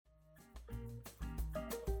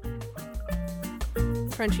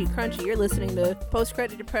Crunchy, crunchy. You're listening to Post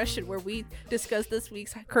Credit Depression, where we discuss this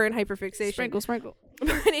week's current hyperfixation. Sprinkle, sprinkle.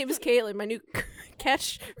 My name is Caitlin. My new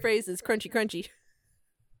catchphrase is crunchy, crunchy.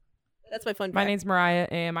 That's my fun fact. My name's Mariah,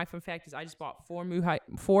 and my fun fact is I just bought four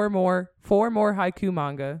more haiku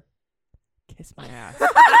manga. Kiss my ass.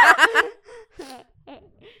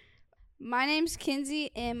 My name's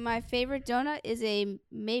Kinsey, and my favorite donut is a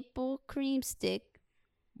maple cream stick.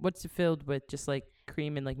 What's it filled with? Just like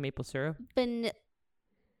cream and like maple syrup?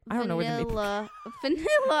 I don't know where the maple.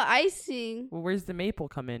 Vanilla icing. Well, where's the maple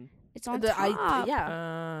come in? It's on the top.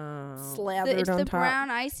 Slathered It's on the top. brown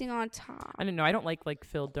icing on top. I don't know. I don't like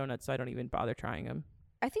filled donuts, so I don't even bother trying them.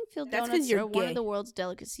 I think filled That's 'cause donuts you're are one gay. of the world's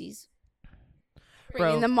delicacies. Bro,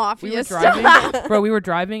 Bringing the mafia We were stuff. driving, we were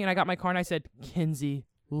driving, and I got my car, and I said, "Kinsey,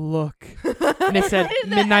 look," and it said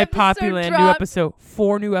The Midnight episode Poppyland, new dropped. episode.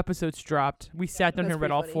 4 new episodes dropped. We sat down That's here and read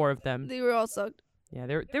pretty all funny. 4 of them. They were all sucked. Yeah,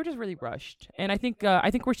 they were just really rushed, and I think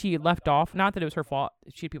where she left off, not that it was her fault,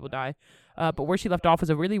 she had people die, but where she left off was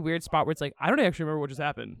a really weird spot where it's like I don't actually remember what just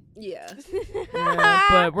happened. Yeah. Yeah,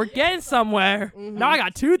 but we're getting somewhere. Mhm. Now I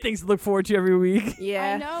got 2 things to look forward to every week.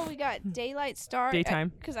 Yeah. I know we got daylight star.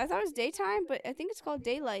 Daytime. Because I thought it was daytime, but I think it's called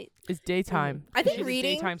daylight. It's daytime. I think She's a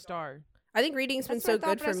reading- daytime star. I think reading's been That's so what I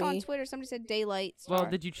thought, good but I for saw on me. Twitter somebody said daylight star. Well,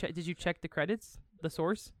 did you check the credits, the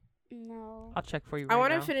source? No. I'll check for you. I Right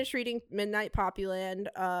want to now. finish reading Midnight Poppyland.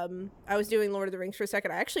 I was doing Lord of the Rings for a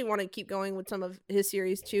second. I actually want to keep going with some of his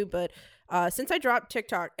series too, but since I dropped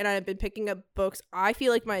TikTok and I've been picking up books, I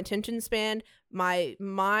feel like my attention span, my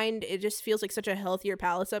mind, it just feels like such a healthier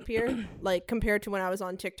palace up here, like compared to when I was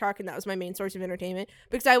on TikTok and that was my main source of entertainment,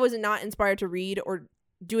 because I was not inspired to read or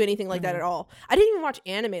do anything like that at all. I didn't even watch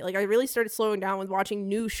anime. Like I really started slowing down with watching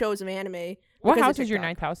new shows of anime. What because of house is your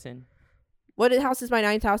TikTok. 9th house in? What house is my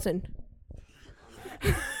 9th house in?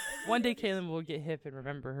 One day Kaylin will get hip and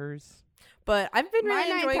remember hers. But I've been My really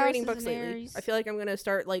ninth enjoying house reading is books in lately. Aries. I feel like I'm gonna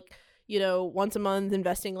start like, once a month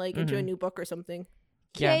investing like into a Mhm. new book or something.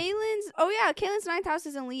 Yeah. Kaylin's 9th house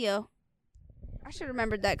is in Leo. I should have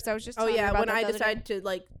remembered that because I was just Oh telling her yeah, about when that I the other decide to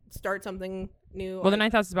like start something new. Well, the I-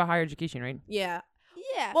 9th house is about higher education, right? Yeah. day.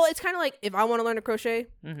 Yeah. Well, it's kind of like if I want to learn to crochet,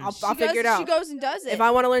 Mm-hmm. I'll figure it out. She goes and does it. If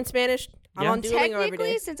I want to learn Spanish, I'm Yeah. on Duolingo every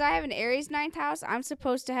Technically, day. since I have an Aries 9th house, I'm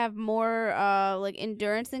supposed to have more like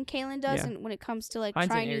endurance than Kaylin does, Yeah. and when it comes to like Mine's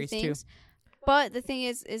an trying new Aries, too. things. But the thing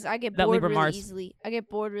is I get That bored Libra really Mars. easily. I get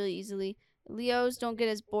bored really easily. Leos don't get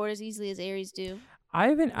as bored as easily as Aries do. I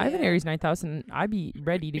have an Yeah. Aries 9th house, and I'd be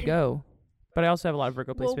ready to go. But I also have a lot of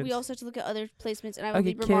Virgo placements. Well, we also have to look at other placements, and I have Okay,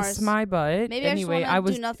 Libra kiss Mars. my butt. Maybe I just anyway, wanna I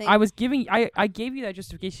was do nothing. I was giving I gave you that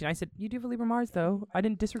justification. I said you do have a Libra Mars though. I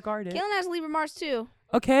didn't disregard it. Kaylin has Libra Mars too.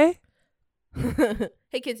 Okay.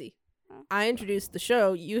 Hey, Kinsey. Huh? I introduced the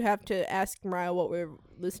show. You have to ask Mariah what we're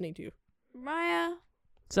listening to. Maya,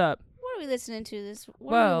 What's up? what are we listening to this?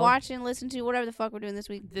 What are Well- we watching, listening to, whatever the fuck we're doing this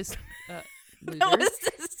week? This What loser. is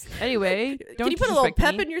this? Anyway, don't Can you put a little disrespect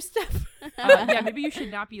pep me. in your step? Yeah, maybe you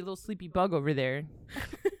should not be a little sleepy bug over there.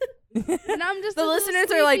 And I'm just The a little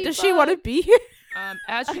listeners are like, sleepy does she want to bug." be here?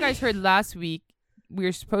 As you guys heard last week, we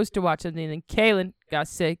were supposed to watch something, and Kaylin got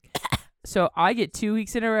sick, so I get 2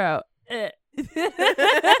 weeks in a row. Good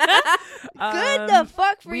the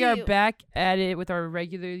fuck for We you. are back at it with our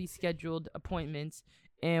regularly scheduled appointments,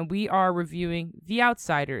 and we are reviewing The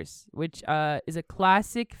Outsiders, which is a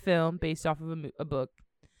classic film based off of a book.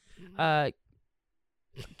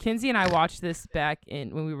 Kinsey and I watched this back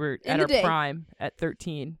when we were In at the our day. prime at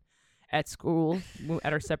 13 at school,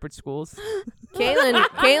 at our separate schools.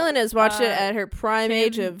 Kaylin has watched it Uh, at her prime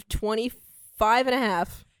age of 25 and a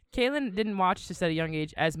half. Kaylin didn't watch this at a young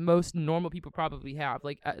age, as most normal people probably have.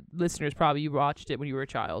 Like listeners, probably you watched it when you were a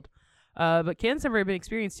child. But Kaylin's never been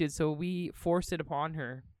experienced it, so we forced it upon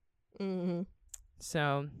her. Mm-hmm.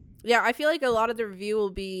 So Yeah, I feel like a lot of the review will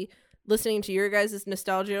be listening to your guys'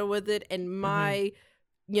 nostalgia with it and my,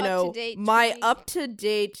 Up-to-date my critique.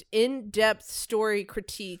 up-to-date, in-depth story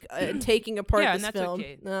critique and taking apart yeah, this and that's film.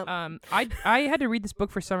 okay. Yep. I had to read this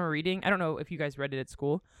book for summer reading. I don't know if you guys read it at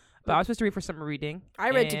school, but I was supposed to read for summer reading. I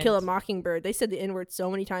read To Kill a and- Mockingbird. They said the N-word so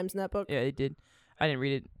many times in that book. Yeah, it did. I didn't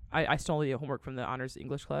read it. I stole the homework from the honors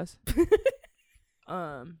English class.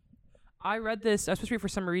 I read this. I was supposed to read for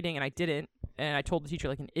summer reading, and I didn't. And I told the teacher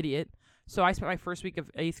like an idiot. So I spent my first week of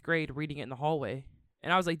 8th grade reading it in the hallway,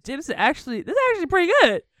 and I was like, "This is actually pretty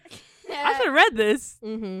good. I should have read this."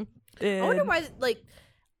 Mm-hmm. And I wonder why,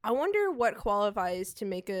 I wonder what qualifies to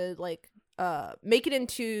make make it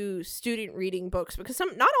into student reading books, because not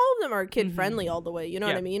all of them are kid friendly all the way, you know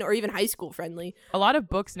what Yeah. I mean, or even high school friendly. a lot of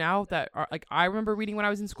books now that are like I remember reading when I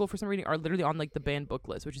was in school for some reading are literally on like the banned book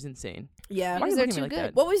list, which is insane. Yeah. Why are you Because they're looking at me too like good.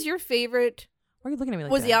 that? What was your favorite? Why are you looking at me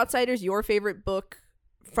like Was that? The Outsiders your favorite book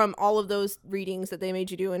from all of those readings that they made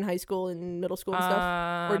you do in high school and middle school and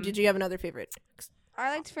stuff? Or did you have another favorite?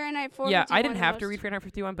 I liked Fahrenheit 451. Yeah, I didn't the have to most. read Fahrenheit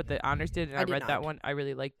 51, but the honors did, and I did read that not. one. I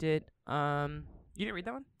really liked it. You didn't read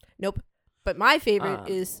that one? Nope. But my favorite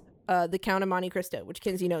is The Count of Monte Cristo, which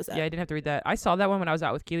Kinsey knows that. Yeah, I didn't have to read that. I saw that one when I was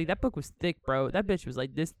out with Keely. That book was thick, bro. That bitch was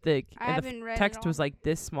like this thick. I and haven't read it text all. was like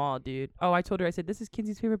this small, dude. Oh, I told her, I said, this is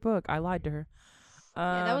Kinsey's favorite book. I lied to her.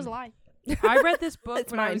 Yeah, that was a lie. I read this book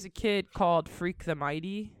It's when I mine. was a kid called Freak the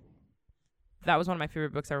Mighty. That was one of my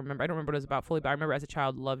favorite books I remember. I don't remember what it was about fully, but I remember as a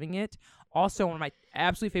child loving it. Also, one of my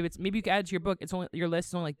absolute favorites, maybe you can add it to your book. It's only your list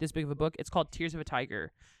is only like this big of a book. It's called Tears of a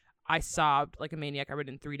Tiger. I sobbed like a maniac. I read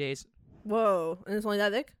it in 3 days. Whoa. And it's only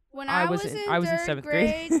that thick? When I I was was in- in I was in third 7th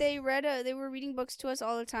grade. grade, they were reading books to us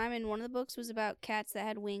all the time, and one of the books was about cats that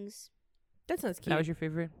had wings. That sounds cute. That was your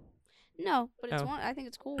favorite? No, but it's Oh. one. I think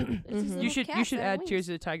it's cool. It's these Mhm. little You should cats that have add Tears wings.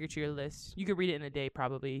 of the Tiger to your list. You could read it in a day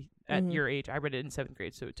probably at Mhm. your age. I read it in 7th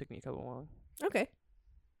grade, so it took me a couple long. Okay.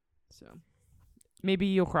 So maybe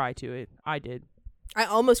you'll cry to it. I did. I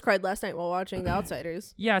almost cried last night while watching The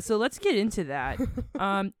Outsiders. Yeah, so let's get into that.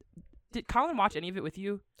 Did Colin watch any of it with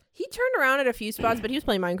you? He turned around at a few spots, but he was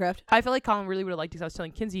playing Minecraft. I feel like Colin really would have liked it 'cause I was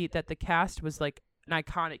telling Kinsey that the cast was like an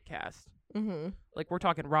iconic cast. Mm-hmm. Like we're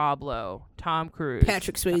talking Rob Lowe, Tom Cruise,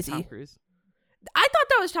 Patrick Not Swayze. Tom Cruise. I thought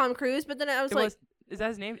that was Tom Cruise, but then I was It like, was. Is that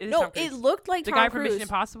his name? It is no, Tom Cruise. it looked like the Tom guy from Cruise. Mission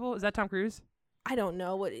Impossible. Is that Tom Cruise? I don't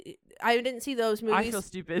know what. I didn't see those I movies. feel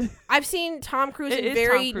stupid. I've seen Tom Cruise It in is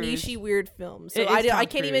very Tom Cruise. nichey, weird films. So It I is Tom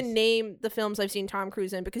can't Cruise. even name the films I've seen Tom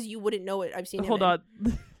Cruise in because you wouldn't know it. I've seen Hold him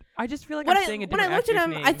on. I just feel like When I'm I saying a when different I looked at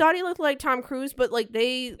actor's him, name. I thought he looked like Tom Cruise, but like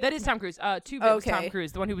they, that is Tom Cruise. Two bit was Tom Okay.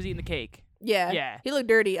 Cruise, the one who was eating the cake. yeah, Yeah. he looked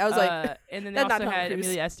dirty. I was like, and then they that's not also Tom had Cruise.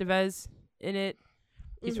 Emilio Estevez in it.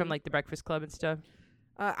 He's from Mhm. like The Breakfast Club and stuff.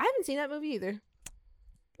 I haven't seen that movie either.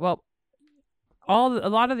 Well, a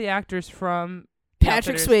lot of the actors from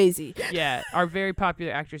Patrick Outsiders, Swayze. yeah, are very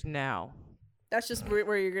popular actors now. That's just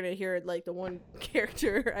where you're gonna hear like the one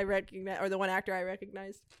character I recognize or the one actor I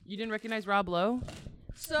recognized. You didn't recognize Rob Lowe?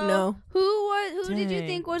 So No. who did you Dang.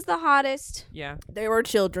 think was the hottest? Yeah. They were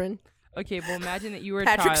children. Okay, well imagine that you were a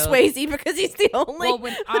Patrick child. Swayze because he's the only. Well,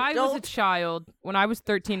 when I was a adult. child, when I was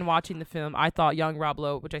 13 watching the film, I thought young Rob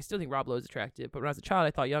Lowe, which I still think Rob Lowe is attractive, but when I was a child,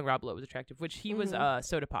 I thought young Rob Lowe was attractive, which he was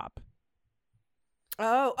Soda Pop.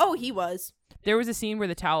 Oh, he was. There was a scene where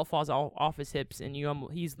the towel falls off his hips, and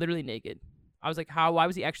he's literally naked. I was like, why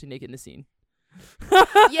was he actually naked in the scene?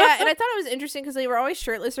 Yeah, and I thought it was interesting because they were always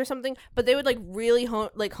shirtless or something, but they would like really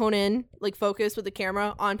hone in, like focus with the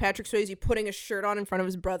camera on Patrick Swayze putting a shirt on in front of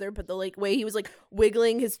his brother, but the like way he was like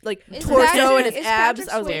wiggling his like Is torso Patrick- and his is abs.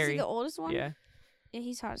 Patrick I was like, Swayze Very. the oldest one? Yeah. Yeah,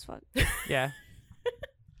 he's hot as fuck. Yeah.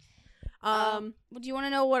 Do you want to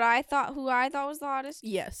know what I thought? Who I thought was the hottest?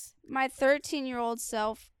 yes. My 13-year-old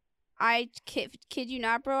self. I kid you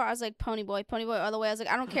not, bro. I was like Pony Boy all the way. I was like,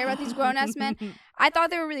 I don't care about these grown ass men. I thought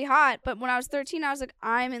they were really hot, but when I was 13, I was like,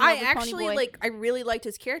 I'm in love I with actually Pony Boy. I really liked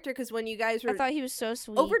his character because when you guys were I thought he was so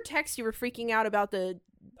sweet. over text, you were freaking out about the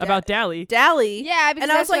About Dally. Dally. yeah, because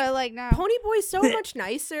and I that's was what I like now. Pony Boy's so much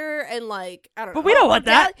nicer and like I don't know. But we don't want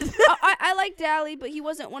that. I like Dally, but he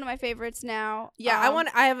wasn't one of my favorites now. Yeah, My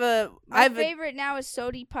I have a favorite now is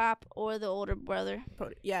Sody Pop or the older brother.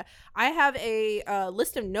 yeah. I have a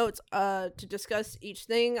list of notes to discuss each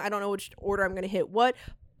thing. I don't know which order I'm going to hit what,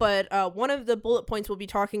 but one of the bullet points will be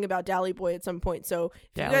talking about Dally Boy at some point. So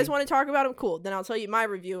if Dally. you guys want to talk about him, cool. Then I'll tell you my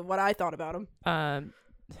review of what I thought about him.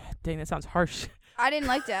 Dang, that sounds harsh. I didn't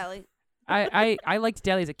like Dally. I liked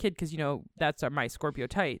Dally as a kid because, that's my Scorpio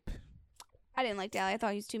type. I didn't like Dally. I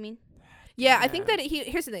thought he was too mean. Yeah, I think Yeah. that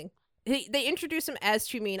here's the thing. They introduced him as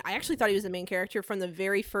too mean. I actually thought he was the main character from the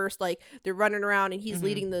very first, like, they're running around and he's Mhm.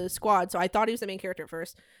 leading the squad. So I thought he was the main character at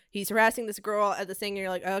first. He's harassing this girl at the thing, and you're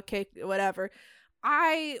like, okay, whatever.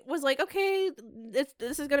 I was like, okay,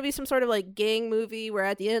 this is going to be some sort of, like, gang movie where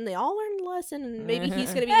at the end they all learn a lesson and maybe he's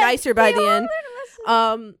going to be nicer by the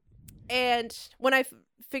end. And when I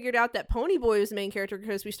figured out that Pony Boy was the main character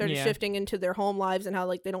because we started Yeah. shifting into their home lives and how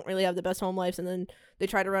like they don't really have the best home lives and then they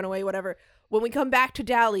try to run away, whatever. When we come back to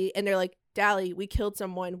Dally and they're like, Dally, we killed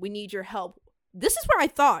someone. We need your help. This is where I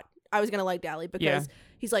thought I was going to like Dally because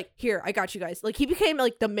he's like, here, I got you guys. Like he became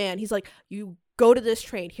like the man. He's like, you go to this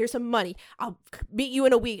train. Here's some money. I'll meet you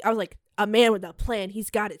in a week. I was like, a man with a plan. He's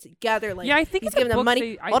got it together. Like, yeah, I think he's in the giving them books money.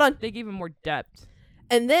 They, Hold on. They gave him more depth.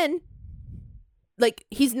 And then, like,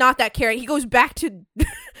 he's not that caring. He goes back to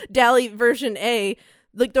Dally version A,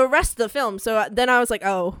 like the rest of the film. So then I was like,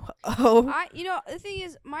 oh. The thing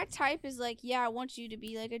is, my type is like, yeah, I want you to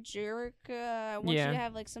be like a jerk. I want you to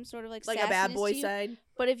have like some sort of like a bad boy to you. side.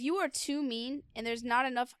 But if you are too mean and there's not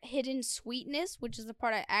enough hidden sweetness, which is the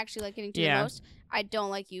part I actually like getting to the most, I don't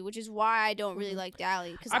like you, which is why I don't really like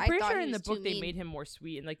Dally. Because I'm pretty thought sure he in the was too book they mean. made him more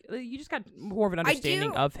sweet, and like you just got more of an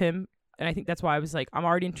understanding of him. And I think that's why I was like, I'm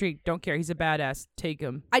already intrigued. Don't care. He's a badass. Take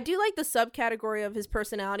him. I do like the subcategory of his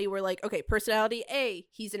personality where, like, okay, personality A,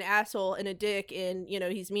 he's an asshole and a dick and, you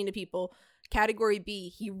know, he's mean to people. Category B,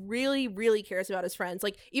 he really, really cares about his friends.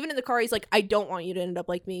 Like, even in the car, he's like, I don't want you to end up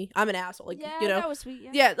like me. I'm an asshole. Like, yeah, you know? that was sweet.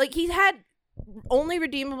 Yeah, like, he had only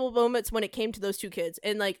redeemable moments when it came to those two kids.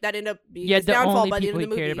 And, like, that ended up being his the downfall only by the end people of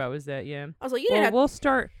the he movie. cared about was that, I was like, you didn't have... we'll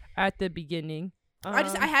start at the beginning.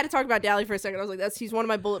 I had to talk about Dally for a second. I was like, he's one of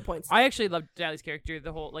my bullet points. I actually love Dally's character.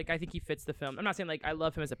 The whole, like, I think he fits the film. I'm not saying like I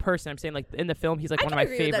love him as a person. I'm saying like in the film he's like one of my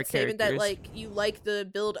favorite characters. That like you like the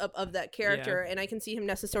build up of that character, and I can see him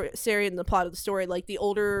necessary in the plot of the story, like the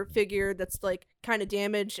older figure that's like kind of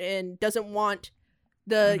damaged and doesn't want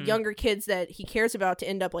the younger kids that he cares about to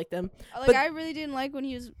end up like them. Like, I really didn't like when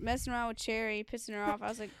he was messing around with Cherry, pissing her off. I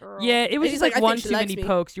was like, girl. Yeah, it was just like one too many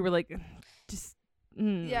pokes. You were like, just.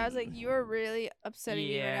 Yeah, I was like, you're really upsetting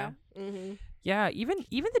me right now. Mm-hmm. Yeah,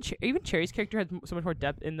 even Cherry's character had so much more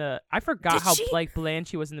depth in the. I forgot how like bland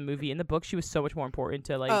she was in the movie. In the book, she was so much more important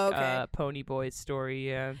to like Ponyboy's story.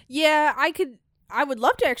 Yeah. Yeah, I would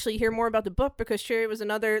love to actually hear more about the book because Cherry was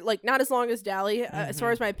another, like, not as long as Dally as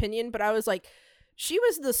far as my opinion, but I was like, she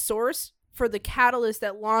was the source for the catalyst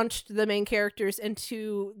that launched the main characters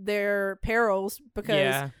into their perils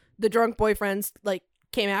because the drunk boyfriends like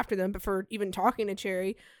came after them before even talking to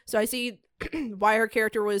Cherry. So I see why her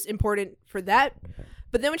character was important for that.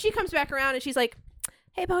 But then when she comes back around and she's like,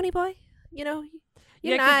 hey, Pony Boy, you know,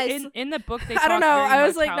 you're nice. In the book, they I don't know. I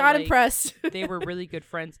was like how, not impressed. They were really good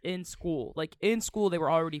friends in school. Like in school, they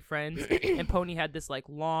were already friends, and Pony had this like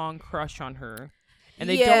long crush on her. And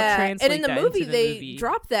they don't translate and in the that movie, into they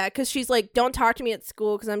drop that because she's like, don't talk to me at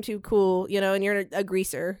school because I'm too cool, you know, and you're a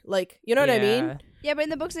greaser. Like, you know what I mean? Yeah, but in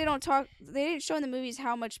the books, they don't talk. They didn't show in the movies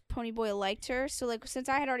how much Ponyboy liked her. So, like, since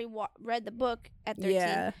I had already read the book at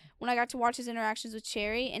 13, when I got to watch his interactions with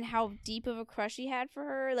Cherry and how deep of a crush he had for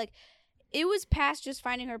her, like, it was past just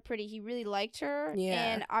finding her pretty. He really liked her.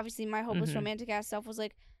 Yeah. And obviously, my hopeless romantic ass self was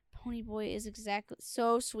like, Ponyboy is exactly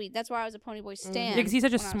so sweet. That's why I was a Ponyboy stan. Yeah, because he's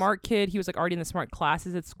such a smart kid. He was like already in the smart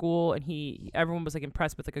classes at school, and everyone was like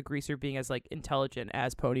impressed with like a greaser being as like intelligent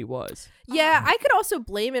as Pony was. Yeah, I could also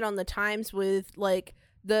blame it on the times with like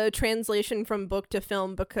the translation from book to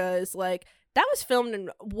film because like that was filmed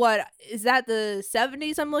in what is that the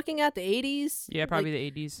 70s? I'm looking at the 80s. Yeah, probably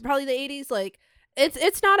the 80s. Probably the 80s. Like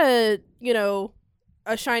it's not a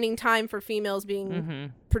a shining time for females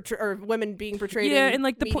being or women being portrayed. Yeah, and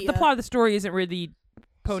like the plot of the story isn't really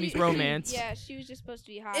Pony's romance. Yeah, she was just supposed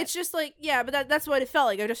to be hot. It's just like but that's what it felt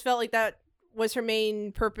like. I just felt like that was her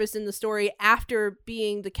main purpose in the story after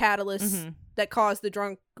being the catalyst that caused the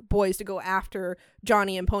drunk boys to go after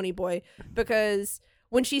Johnny and Ponyboy. Because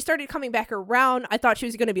when she started coming back around, I thought she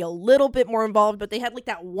was going to be a little bit more involved, but they had like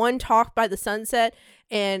that one talk by the sunset,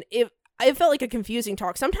 and it felt like a confusing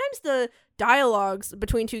talk. Sometimes the dialogues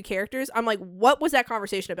between two characters, I'm like, what was that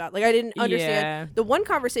conversation about? Like, I didn't understand. The one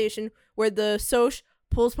conversation where the Soch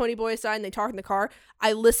pulls Ponyboy aside and they talk in the car,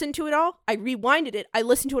 I listened to it all. I rewinded it. I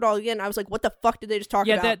listened to it all again. I was like, what the fuck did they just talk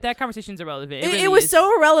about? Yeah, that conversation's irrelevant. It was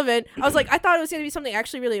so irrelevant. I was like, I thought it was going to be something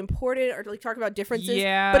actually really important or to like talk about differences.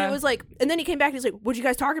 Yeah. But it was like, and then he came back and he's like, what'd you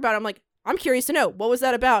guys talk about? I'm like, I'm curious to know. What was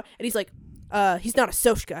that about? And he's like, he's not a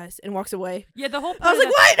Soch, guys, and walks away. Yeah, the whole point I was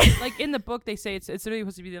like, what? Like in the book they say it's really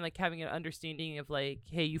supposed to be like having an understanding of like,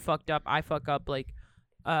 hey, you fucked up, I fuck up, like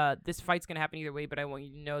this fight's gonna happen either way, but I want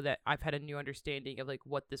you to know that I've had a new understanding of like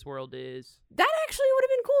what this world is. That actually would have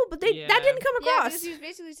been cool, but that didn't come across. Yeah, because he was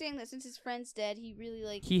basically saying that since his friend's dead, he really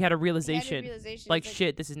like he had a realization. Like, like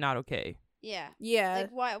shit, this is not okay. Yeah.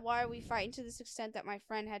 Like why are we fighting to this extent that my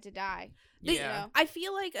friend had to die? Yeah. You know? I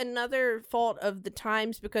feel like another fault of the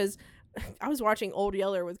times because I was watching Old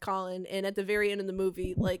Yeller with Colin, and at the very end of the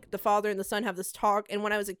movie, like the father and the son have this talk, and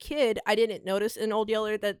when I was a kid, I didn't notice in Old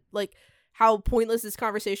Yeller that like how pointless this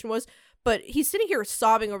conversation was, but he's sitting here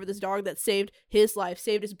sobbing over this dog that saved his life,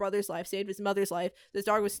 saved his brother's life, saved his mother's life. This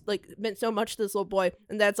dog was like meant so much to this little boy,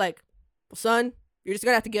 and Dad's like, well, son, you're just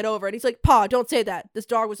gonna have to get over it. He's like, Pa, don't say that. This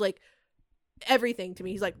dog was like everything to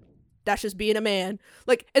me. He's like, that's just being a man.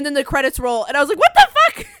 Like, and then the credits roll, and I was like, what the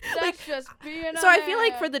fuck? That's like, just being a so I feel man.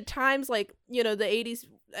 like for the times, like, you know, the 80s,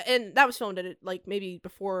 and that was filmed at it like maybe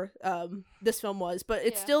before this film was, but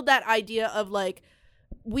it's still that idea of like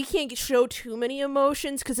we can't show too many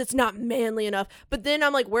emotions because it's not manly enough. But then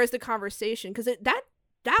I'm like, where's the conversation? Because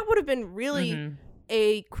that would have been really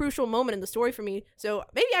a crucial moment in the story for me. So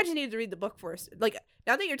maybe I just needed to read the book first. Like,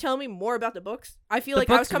 now that you're telling me more about the books, I feel like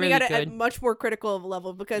I was coming at it at much more critical of a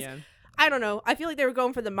level because I don't know. I feel like they were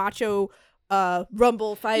going for the macho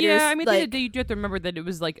rumble fighters. Yeah, I mean, like, you do have to remember that it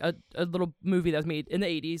was like a little movie that was made in the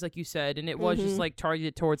 80s, like you said, and it was just like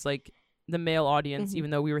targeted towards like the male audience, even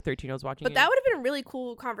though we were 13-year-olds watching but it. that would have been a really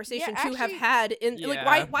cool conversation to have had.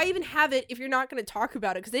 Like, why even have it if you're not going to talk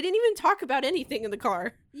about it? Because they didn't even talk about anything in the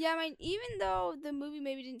car. Yeah, I mean, even though the movie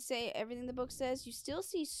maybe didn't say everything the book says, you still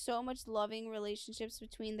see so much loving relationships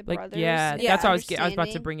between the brothers. Yeah, that's what I was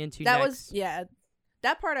about to bring into next.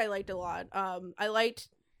 That part I liked a lot.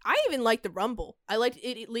 I even liked the rumble. I liked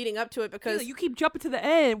it leading up to it because you keep jumping to the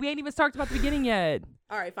end. We ain't even talked about the beginning yet.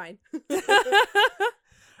 All right, fine.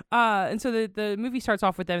 And so the movie starts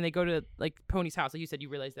off with them and they go to like Pony's house. Like you said, you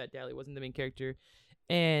realize that Daly wasn't the main character.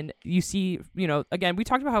 And you see, again, we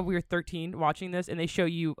talked about how we were 13 watching this, and they show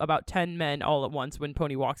you about 10 men all at once when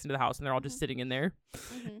Pony walks into the house, and they're all just sitting in there.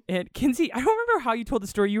 And Kinsey, I don't remember how you told the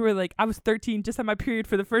story. You were like, I was 13, just had my period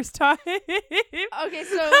for the first time. Okay,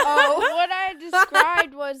 so what I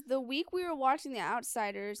described was the week we were watching The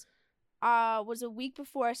Outsiders was a week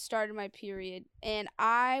before I started my period, and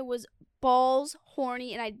I was balls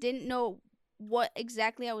horny, and I didn't know what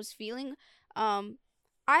exactly I was feeling.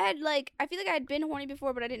 I feel like I had been horny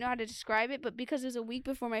before, but I didn't know how to describe it. But because it was a week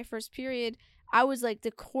before my first period, I was like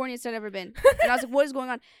the horniest I'd ever been. And I was like, what is going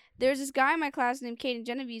on? There's this guy in my class named Caden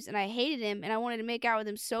Genevieve, and I hated him, and I wanted to make out with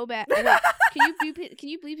him so bad. Can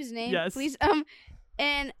you bleep his name, yes, please?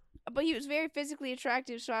 But he was very physically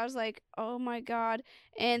attractive, so I was like, oh my God.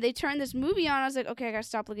 And they turned this movie on. I was like, okay, I gotta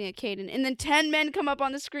stop looking at Caden. And then 10 men come up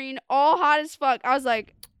on the screen, all hot as fuck. I was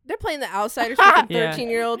like, they're playing The Outsiders for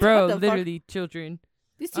 13-year-olds. Bro, literally children.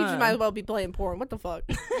 These teachers might as well be playing porn. What the fuck?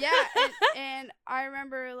 Yeah, and I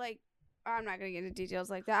remember, like, I'm not going to get into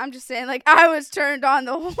details like that. I'm just saying, like, I was turned on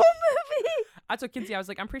the whole movie. I told Kinsey, I was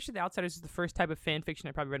like, I'm pretty sure The Outsiders is the first type of fan fiction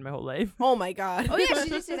I probably read in my whole life. Oh, my God. Oh, yeah,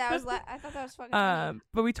 she did say that. I thought that was fucking funny.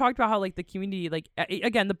 But we talked about how, like, the community, like,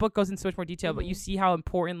 again, the book goes into so much more detail, but you see how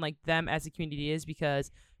important, like, them as a community is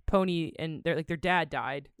because Pony and their dad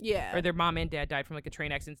died. Yeah. Or their mom and dad died from like a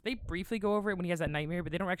train accident. They briefly go over it when he has that nightmare,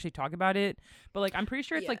 but they don't actually talk about it. But like I'm pretty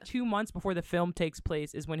sure it's like 2 months before the film takes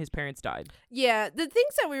place is when his parents died. Yeah. The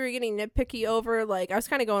things that we were getting nitpicky over, like I was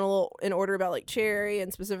kind of going a little in order about like Cherry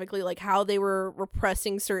and specifically like how they were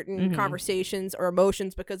repressing certain conversations or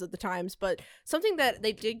emotions because of the times. But something that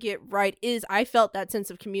they did get right is I felt that sense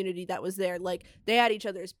of community that was there. Like they had each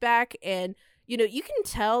other's back, and you can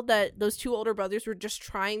tell that those two older brothers were just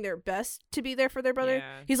trying their best to be there for their brother.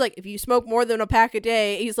 Yeah. He's like, if you smoke more than a pack a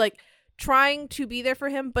day, he's like trying to be there for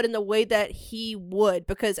him, but in the way that he would,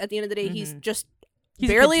 because at the end of the day, he's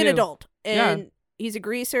barely an adult and he's a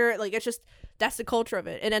greaser. Like it's just, that's the culture of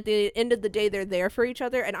it. And at the end of the day, they're there for each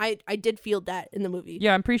other. And I did feel that in the movie.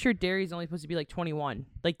 Yeah, I'm pretty sure Derry's only supposed to be like 21.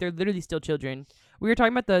 Like they're literally still children. We were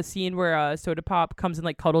talking about the scene where Soda Pop comes and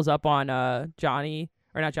like cuddles up on Johnny.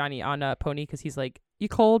 Or not Johnny, on Pony, because he's like, you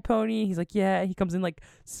cold, Pony? He's like, yeah. He comes and like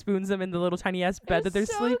spoons them in the little tiny ass bed that they're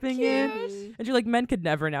sleeping in. And you're like, men could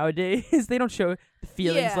never nowadays. They don't show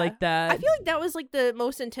feelings like that. I feel like that was like the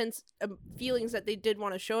most intense feelings that they did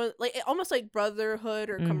want to show. Like almost like brotherhood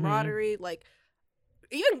or camaraderie. Like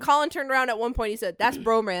even Colin turned around at one point. He said, that's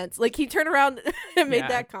bromance. Like he turned around and made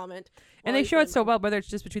that comment. And they show it so well, whether it's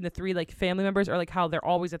just between the three like family members or like how they're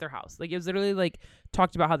always at their house. Like it was literally like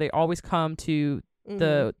talked about how they always come to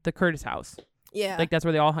the Curtis house. Yeah, like that's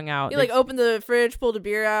where they all hung out. He like opened the fridge, pulled a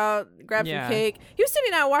beer out, grabbed some cake. He was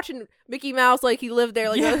sitting out watching Mickey Mouse like he lived there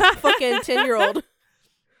like a fucking 10-year-old.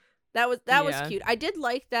 That was cute. I did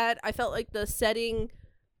like that. I felt like the setting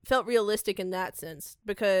felt realistic in that sense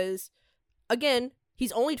because again,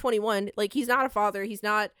 he's only 21. Like he's not a father. He's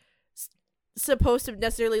not supposed to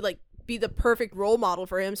necessarily like be the perfect role model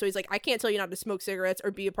for him. So he's like, I can't tell you not to smoke cigarettes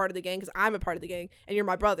or be a part of the gang because I'm a part of the gang and you're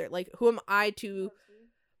my brother. Like who am I to?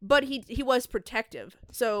 But he was protective.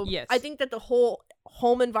 So yes. I think that the whole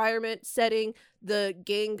home environment setting, the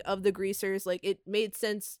gang of the greasers, like it made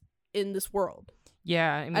sense in this world.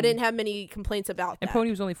 Yeah, I mean, I didn't have many complaints about that. And Pony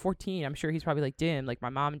was only 14. I'm sure he's probably like, damn, like my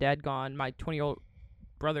mom and dad gone, my 20-year-old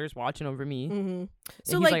brother's watching over me.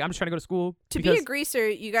 So he's like, I'm just trying to go to school. To be a greaser,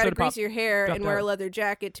 you got to grease your hair and wear a leather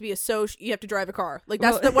jacket. To be a soch, you have to drive a car. Like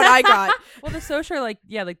that's what I got. Well, the soch are like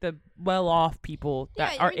the well-off people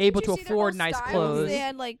that are able to afford nice clothes. They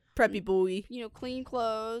had like preppy boy, clean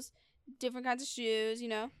clothes, different kinds of shoes.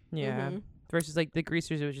 Yeah. Versus like the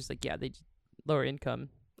greasers, it was just like they lower income.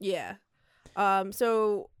 Yeah.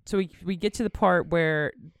 So So we get to the part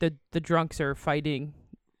where the drunks are fighting,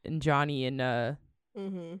 and Johnny and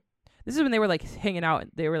this is when they were like hanging out.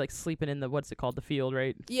 They were like sleeping in the what's it called, the field,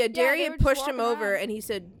 right? Yeah, Darian pushed him over, and he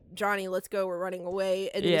said, "Johnny, let's go. We're running away."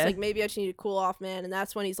 And he's like, "Maybe I just need to cool off, man." And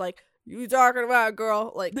that's when he's like, "You talking about,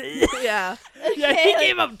 girl?" Like, yeah, yeah. He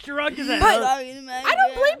came up drunk as hell. But I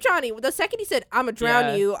don't blame Johnny. The second he said, "I'm gonna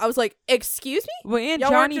drown you," I was like, "Excuse me?" Well, and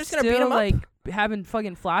Johnny's still like having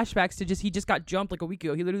fucking flashbacks to he just got jumped like a week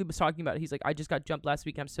ago. He literally was talking about it. He's like, I just got jumped last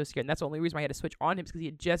week. I'm so scared. And that's the only reason why I had to switch on him, because he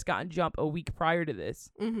had just gotten jumped a week prior to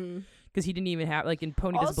this. Because he didn't even have and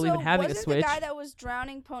Pony doesn't believe in having a switch. Wasn't the guy that was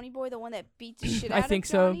drowning Ponyboy the one that beat the shit out of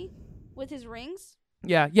Johnny with his rings?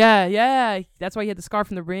 Yeah. That's why he had the scar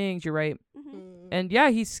from the rings. You're right. And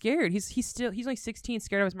yeah, he's scared. He's only 16,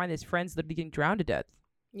 scared of his mind. His friends that are getting drowned to death.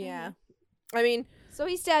 Yeah, I mean. So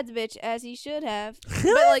he stabbed the bitch, as he should have.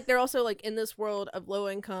 But like, they're also like in this world of low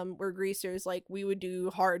income, where greasers, like, we would do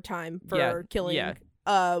hard time for killing.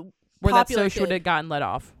 Where that social would have gotten let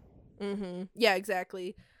off. Yeah,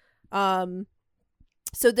 exactly. So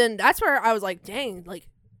then that's where I was like, dang, like,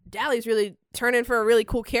 Dally's really turning for a really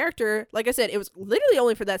cool character. Like I said, it was literally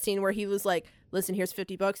only for that scene where he was like, listen, here's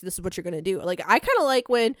 $50. This is what you're gonna do. Like, I kind of like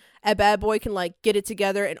when a bad boy can like get it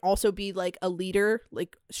together and also be like a leader,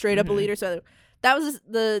 like straight up a leader. So that was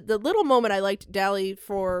the little moment I liked Dally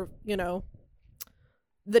for, you know,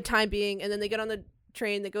 the time being. And then they get on the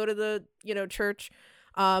train, they go to the, you know, church.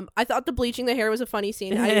 I thought the bleaching the hair was a funny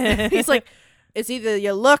scene. He's like, it's either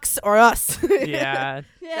your looks or us. Yeah.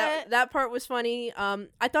 That part was funny.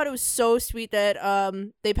 I thought it was so sweet that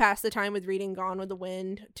they passed the time with reading Gone with the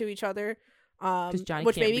Wind to each other.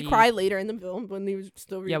 Which made me cry later in the film when he was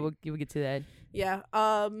still reading. Yeah, we'll get to that. Yeah.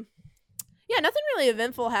 Yeah, nothing really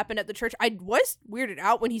eventful happened at the church. I was weirded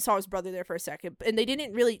out when he saw his brother there for a second, and they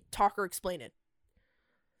didn't really talk or explain it.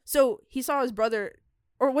 So he saw his brother,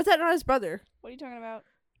 or was that not his brother? What are you talking about?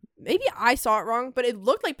 Maybe I saw it wrong, but it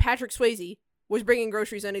looked like Patrick Swayze was bringing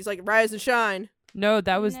groceries in. He's like, rise and shine. No,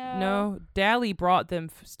 that was no. Dally brought them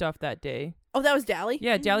stuff that day. Oh, that was Dally?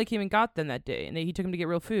 Yeah, Dally came and got them that day, and he took him to get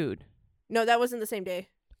real food. No, that wasn't the same day.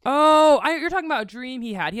 Oh, you're talking about a dream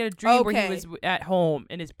he had. He had a dream where he was at home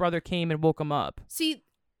and his brother came and woke him up. See,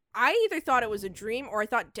 I either thought it was a dream or I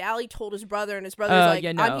thought Dally told his brother, and his brother's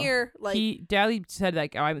like, I'm here. Like, Dally said,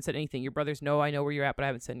 like, oh, I haven't said anything. Your brothers know I know where you're at, but I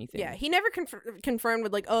haven't said anything. Yeah, he never confirmed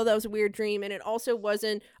with like, oh, that was a weird dream, and it also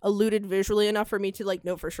wasn't alluded visually enough for me to like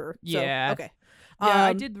know for sure. Yeah. So, okay. Yeah,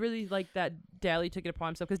 I did really like that Dally took it upon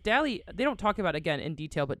himself, because Dally, they don't talk about it again in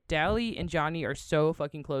detail, but Dally and Johnny are so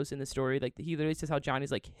fucking close in the story. Like, he literally says how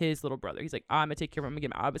Johnny's like his little brother. He's like, I'm gonna take care of him, I'm gonna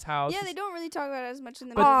get him out of his house. Yeah, they don't really talk about it as much in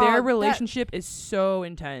the movie. But their relationship is so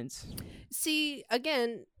intense. See,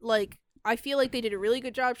 again, like, I feel like they did a really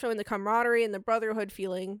good job showing the camaraderie and the brotherhood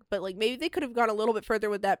feeling, but like maybe they could have gone a little bit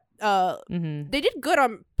further with that. They did good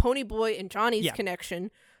on Ponyboy and Johnny's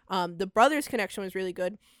connection. The brothers' connection was really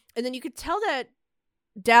good, and then you could tell that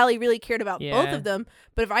Dally really cared about both of them.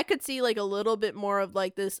 But if I could see like a little bit more of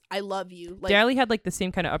like this, I love you. Like, Dally had like the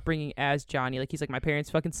same kind of upbringing as Johnny. Like, he's like, my parents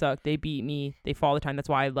fucking suck. They beat me. They fall all the time. That's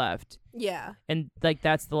why I left. Yeah. And like,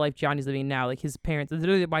 that's the life Johnny's living now. Like, his parents,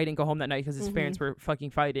 literally why he didn't go home that night, because his parents were fucking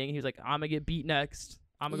fighting. And he was like, I'm gonna get beat next.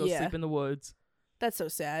 I'm gonna go sleep in the woods. That's so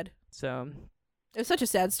sad. So it was such a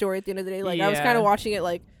sad story at the end of the day. Like, I was kind of watching it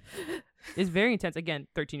like, it's very intense. Again,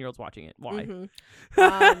 13-year-olds watching it. Why?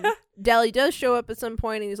 Dally does show up at some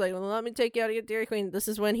point, and he's like, well, let me take you out to get Dairy Queen. This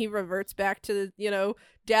is when he reverts back to the, you know,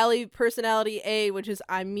 Dally personality A, which is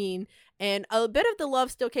I'm mean. And a bit of the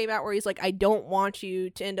love still came out where he's like, I don't want you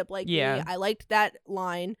to end up like me. I liked that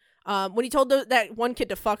line. When he told that one kid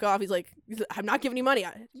to fuck off, he's like, I'm not giving you money.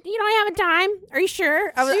 You don't have a time? Are you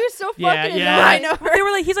sure? She was so fucking annoying. I know. They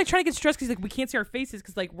were like, he's like trying to get stressed because he's like, we can't see our faces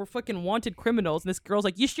because like we're fucking wanted criminals. And this girl's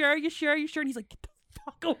like, you sure? You sure? You sure? And he's like, get the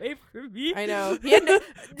fuck away from me. I know.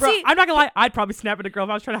 Bro, I'm not gonna lie. I'd probably snap at a girl if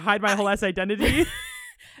I was trying to hide my whole ass identity.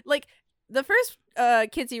 Like, the first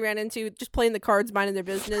kids he ran into, just playing the cards, minding their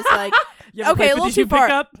business, like, okay, a little too far.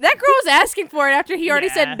 That girl was asking for it after he already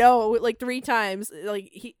said no like 3 times. Like,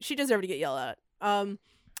 she deserved to get yelled at.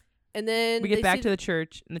 And then we get back to the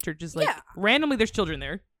church, and the church is like, randomly there's children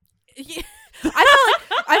there. Yeah.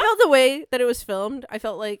 I felt the way that it was filmed, I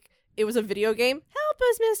felt like it was a video game. Help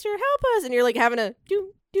us, mister, help us. And you're like having a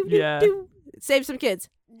do save some kids.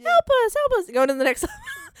 Help us, go to the next level.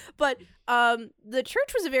 But the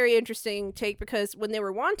church was a very interesting take, because when they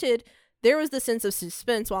were wanted, there was the sense of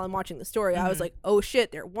suspense while I'm watching the story. I was like, oh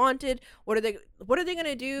shit, they're wanted. What are they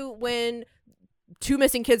gonna do when 2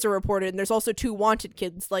 missing kids are reported and there's also 2 wanted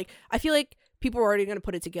kids? Like, I feel like people were already going to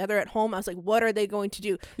put it together at home. I was like, what are they going to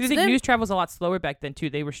do? I think news travel was a lot slower back then too.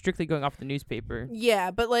 They were strictly going off the newspaper.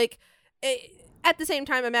 Yeah, but like at the same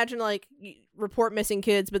time, imagine like report missing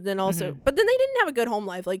kids, but then also, but then they didn't have a good home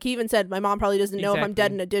life. Like he even said, my mom probably doesn't know if I'm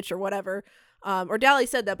dead in a ditch or whatever. Or Dally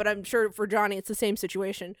said that, but I'm sure for Johnny it's the same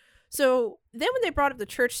situation. So then when they brought up the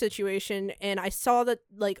church situation and I saw that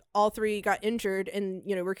like all 3 got injured and,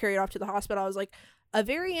 you know, were carried off to the hospital, I was like, a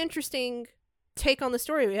very interesting take on the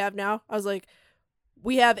story we have now. I was like,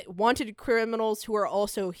 we have wanted criminals who are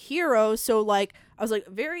also heroes. So like, I was like,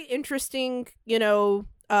 very interesting, you know,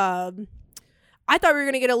 I thought we were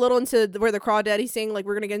going to get a little into where the Crawdaddy's saying, like,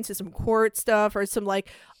 we're going to get into some court stuff or some like,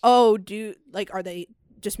 are they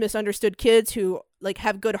just misunderstood kids who like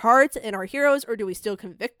have good hearts and are heroes, or do we still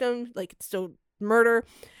convict them? Like it's still murder.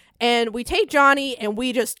 And we take Johnny and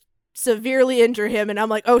we just severely injure him. And I'm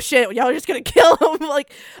like, oh shit, y'all are just going to kill him.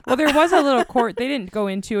 Like, well, there was a little court. They didn't go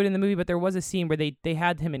into it in the movie, but there was a scene where they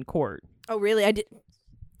had him in court. Oh really? I did.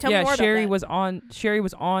 Tell me more Sherry about that. Sherry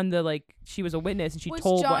was on the, like, she was a witness and she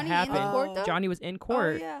told Johnny what happened. in the court, though? Johnny was in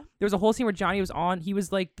court. Oh, yeah. There was a whole scene where Johnny was on. He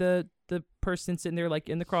was like the person sitting there like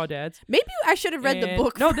in the crawdads. Maybe I should have read the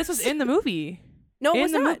book. No, first. this was in the movie. No, it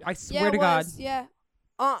was not. I swear to God. Yeah.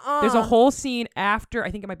 There's a whole scene after. I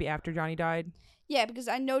think it might be after Johnny died. Yeah, because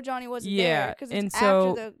I know Johnny wasn't there. Yeah, and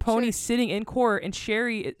so Pony's sitting in court, and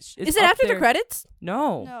Sherry is it after the credits?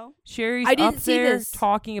 No. Sherry's I didn't up see there this.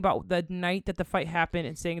 talking about the night that the fight happened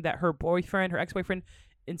and saying that her ex-boyfriend,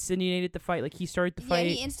 insinuated the fight. Like he started the fight.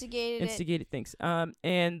 Yeah, he instigated things.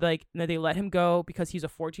 And like they let him go because he's a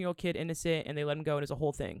 14-year-old kid, innocent, and they let him go, and it's a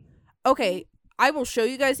whole thing. Okay. I will show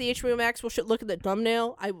you guys the HBO Max. We'll look at the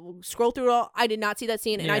thumbnail. I will scroll through it all. I did not see that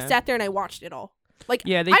scene, and I sat there and I watched it all. Like,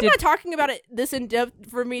 I'm not talking about it this in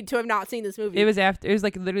depth for me to have not seen this movie. It was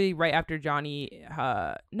like literally right after Johnny.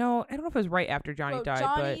 No, I don't know if it was right after Johnny died.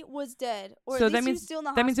 Johnny was dead, or so at least he was still in the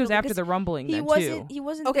hospital. That means it was after the rumbling. He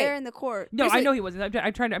wasn't there in the court. No, I know he wasn't.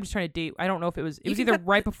 I'm just trying to date. I don't know if it was. It was either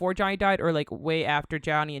right before Johnny died or like way after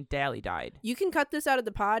Johnny and Dally died. You can cut this out of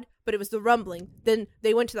the pod, but it was the rumbling. Then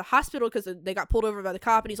they went to the hospital because they got pulled over by the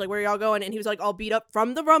cop, and he's like, "Where are y'all going?" And he was like, all beat up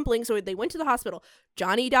from the rumbling. So they went to the hospital.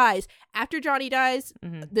 Johnny dies. After Johnny dies,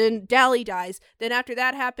 then Dally dies. Then after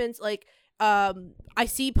that happens, like, I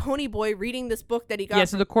see Ponyboy reading this book that he got. Yeah,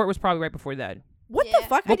 so the court was probably right before that. What the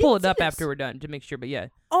fuck? We'll pull it up after we're done to make sure, but yeah.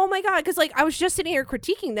 Oh my God, because like I was just sitting here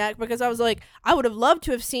critiquing that because I was like, I would have loved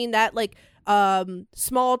to have seen that like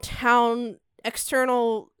small town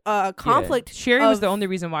external conflict. Yeah. Sherry was the only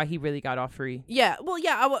reason why he really got off free. Yeah, well,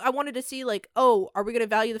 yeah, I wanted to see like, oh, are we going to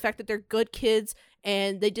value the fact that they're good kids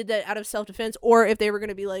and they did that out of self-defense, or if they were going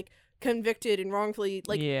to be like convicted and wrongfully,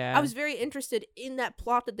 like, I was very interested in that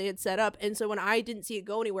plot that they had set up, and so when I didn't see it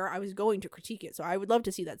go anywhere, I was going to critique it. So I would love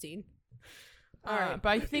to see that scene. All right, but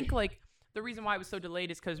I think like the reason why it was so delayed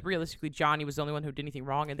is because realistically Johnny was the only one who did anything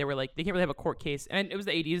wrong, and they were like, they can't really have a court case, and it was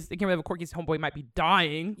the 80s. They can't really have a court case. Homeboy might be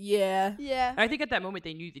dying. Yeah. And I think at that moment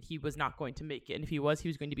they knew that he was not going to make it, and if he was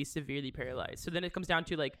going to be severely paralyzed. So then it comes down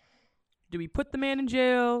to like, do we put the man in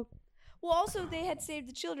jail? Well, also they had saved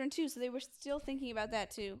the children too, so they were still thinking about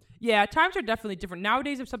that too. Yeah, times are definitely different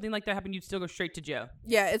nowadays. If something like that happened, you'd still go straight to jail.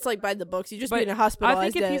 Yeah, it's like by the books. You just be in a hospital.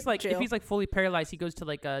 I think if he's like fully paralyzed, he goes to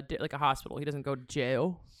like a hospital. He doesn't go to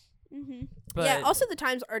jail. Mm-hmm. But yeah. Also, the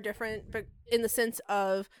times are different, but in the sense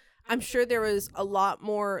of, I'm sure there was a lot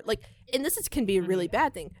more like, and this can be a really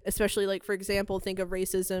bad thing, especially like, for example, think of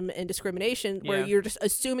racism and discrimination, where you're just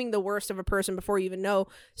assuming the worst of a person before you even know.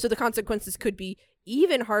 So the consequences could be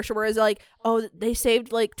even harsher. Whereas like, oh, they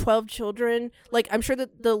saved like 12 children. Like, I'm sure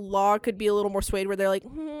that the law could be a little more swayed, where they're like,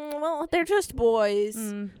 well, they're just boys.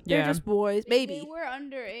 They're just boys. Maybe they were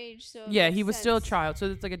underage. So yeah, he was still a child. So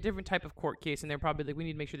it's like a different type of court case, and they're probably like, we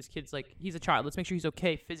need to make sure this kid's like, he's a child. Let's make sure he's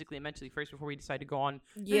okay physically and mentally first before we decide to go on.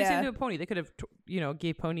 Yeah. Same thing with Pony. They could have,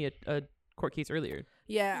 gave Pony a court case earlier.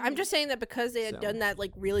 Yeah, I'm just saying that because they had done that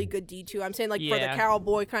like really good deed too. I'm saying like for the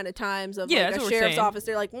cowboy kind of times of like a sheriff's office,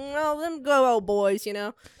 they're like, well, them go old boys,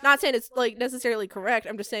 Not saying it's like necessarily correct.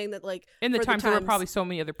 I'm just saying that like in the times there were probably so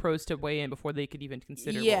many other pros to weigh in before they could even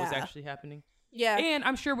consider what was actually happening. Yeah, and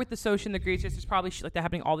I'm sure with the social and the grades, there's probably shit like that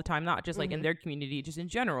happening all the time, not just like in their community, just in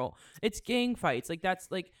general. It's gang fights, like that's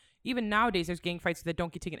like even nowadays there's gang fights that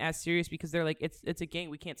don't get taken as serious because they're like it's a gang,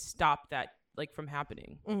 we can't stop that like from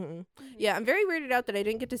happening. Yeah, I'm very weirded out that I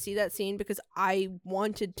didn't get to see that scene because I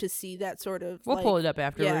wanted to see that sort of. We'll pull it up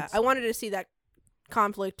afterwards. Yeah, I wanted to see that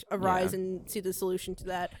conflict arise and see the solution to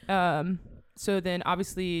that. So then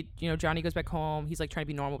obviously Johnny goes back home. He's like trying to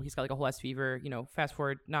be normal. But he's got like a whole ass fever. Fast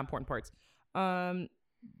forward, not important parts.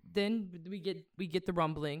 Then we get the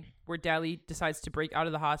rumbling where Dally decides to break out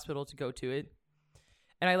of the hospital to go to it.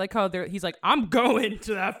 And I like how he's like, I'm going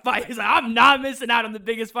to that fight. He's like, I'm not missing out on the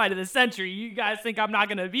biggest fight of the century. You guys think I'm not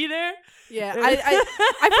gonna be there? Yeah,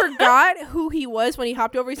 I forgot who he was when he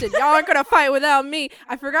hopped over. He said, y'all aren't gonna fight without me.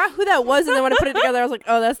 I forgot who that was, and then when I put it together, I was like,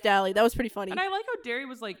 oh, that's Dally. That was pretty funny. And I like how Derry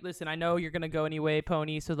was like, listen, I know you're gonna go anyway,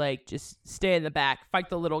 Pony, so like just stay in the back, fight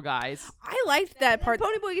the little guys. I liked that part.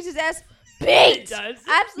 Ponyboy gets his ass beat. Does.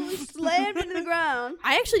 Absolutely slammed into the ground.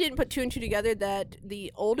 I actually didn't put 2 and 2 together that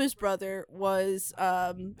the oldest brother was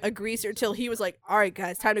a greaser till he was like, all right,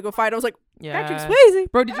 guys, time to go fight. I was like, Yeah. Patrick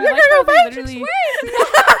Swayze. Bro, did you I'm like gonna how go they fight literally...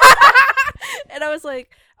 And I was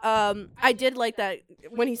like, I did like that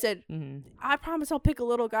when he said, I promise I'll pick a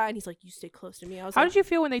little guy. And he's like, you stay close to me. I was How like, did you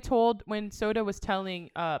feel when Soda was telling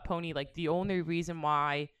Pony, like, the only reason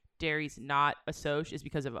why Derry's not a Soch is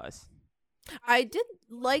because of us? I did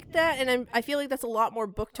like that, and I feel like that's a lot more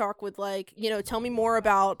book talk with, like, tell me more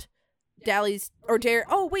about Dally's or Derry.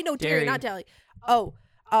 Oh wait, no, Derry, not Dally. Oh,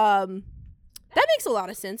 that makes a lot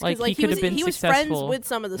of sense because Like, he was friends successful. with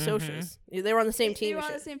some of the Sochas. They were on the same team. They were and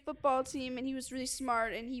on the shit. same football team, and he was really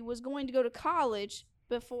smart, and he was going to go to college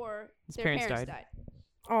before His their parents parents died.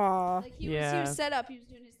 died. Aw, Like he Yeah. was set up. He was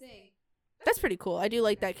doing his thing. that's pretty cool. I do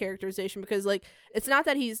like that characterization because, like, it's not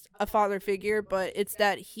that he's a father figure, but it's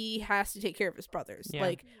that he has to take care of his brothers. Yeah.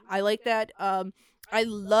 Like, I like that. I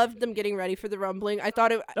loved them getting ready for the rumbling. I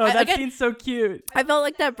thought it. Oh, that again, scene's so cute. I felt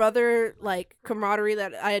like that brother, like, camaraderie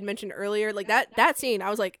that I had mentioned earlier. Like, that scene, I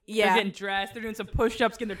was like, They're yeah. getting dressed. They're doing some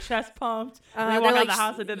push-ups, getting their chest pumped. They They're, walk out like, the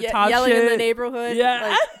house and did the ye- top yelling shit. in the neighborhood. Yeah.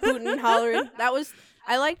 Like, hooting and hollering.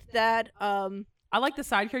 I liked that. I like the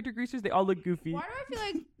side character greasers. They all look goofy. Why do I feel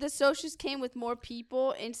like the Sochas came with more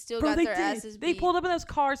people and still Bro, got they their did. asses They beat? pulled up in those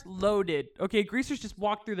cars loaded. Okay, greasers just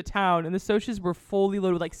walked through the town, and the Sochas were fully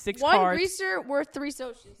loaded with like 6 One cars. greaser worth 3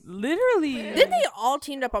 Sochas. Literally. Then they all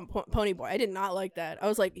teamed up on Ponyboy. I did not like that. I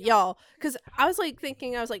was like, y'all, because I was like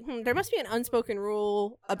thinking, there must be an unspoken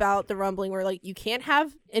rule about the rumbling where, like, you can't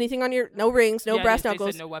have anything on no rings, no Yeah, brass they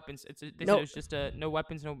knuckles. said no weapons. They said Nope. it was just no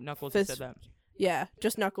weapons, no knuckles. Fist. They said that. Yeah,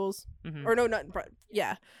 just knuckles. Mhm. Or no,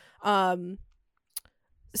 yeah.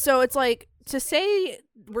 So it's like, to say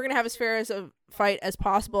we're gonna have as fair as a fight as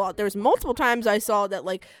possible. There was multiple times I saw that,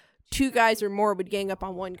 like, 2 guys or more would gang up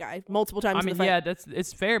on one guy multiple times. I in mean, the fight. yeah,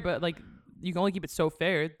 it's fair, but like you can only keep it so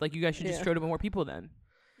fair. Like you guys should just Yeah. show it with more people then.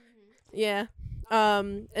 Yeah.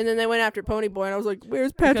 And then they went after Ponyboy, and I was like,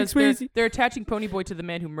 where's Patrick Because they're, Swayze? they're attaching Ponyboy to the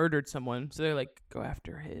man who murdered someone, so they're like, go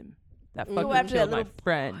after him. That Go fucking after that killed my little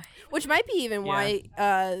friend. Which might be even why.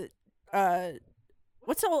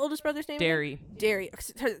 What's the oldest brother's name? Derry. Derry.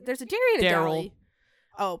 There's a Derry and a Daryl. Dolly.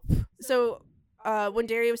 Oh, so when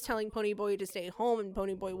Derry was telling Ponyboy to stay home and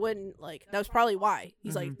Ponyboy wouldn't, like, that was probably why.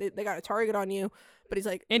 He's like, they got a target on you, but he's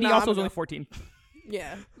like, And nah, he also I'm was only gonna- 14.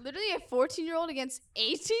 Yeah. Literally a 14-year-old against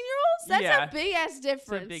 18-year-olds? That's Yeah. a big-ass It's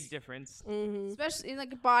difference. a big difference. Mm-hmm. Especially in,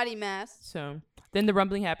 like, body mass. So then the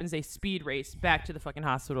rumbling happens. They speed race back to the fucking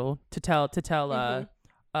hospital to tell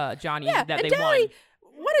Johnny Yeah, that and they Dolly,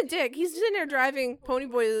 won. what a dick. He's sitting there driving.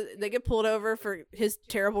 Ponyboy, they get pulled over for his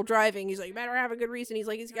terrible driving. He's like, you better have a good reason. He's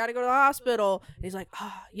like, he's got to go to the hospital. And he's like,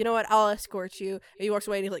 you know what? I'll escort you. And he walks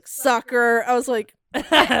away and he's like, sucker. I was like, you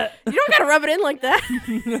don't got to rub it in like that.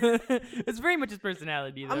 It's very much his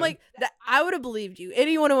personality, though. I'm like, I would have believed you.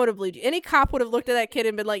 Anyone would have believed you. Any cop would have looked at that kid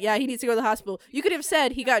and been like, yeah, he needs to go to the hospital. You could have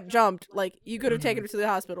said he got jumped. Like, you could have taken him to the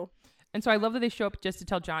hospital. And so I love that they show up just to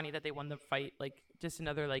tell Johnny that they won the fight. Like, just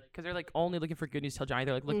another, like, because they're, like, only looking for good news to tell Johnny.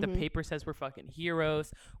 They're like, look, the paper says we're fucking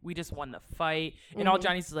heroes. We just won the fight. And all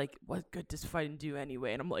Johnny's is like, what good does fighting do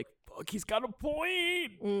anyway? And I'm like, fuck, he's got a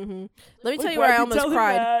point. Mm-hmm. Let me tell Like, you where why'd I almost tell him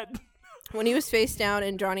cried. that? When he was face down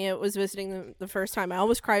and Johnny was visiting them the first time, I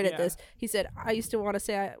almost cried at Yeah. this. He said, I used to want to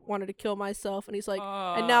say I wanted to kill myself. And he's like,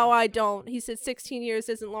 Aw. and now I don't. He said, 16 years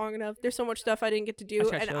isn't long enough. There's so much stuff I didn't get to do.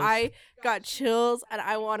 got And chills. I got chills and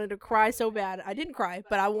I wanted to cry so bad. I didn't cry,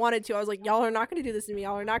 but I wanted to. I was like, y'all are not going to do this to me.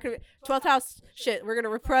 Y'all are not going to. 12th house shit. We're going to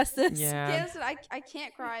repress this. Yeah. Yeah, listen, I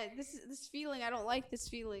can't cry. This feeling, I don't like this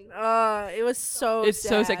feeling. It was so It's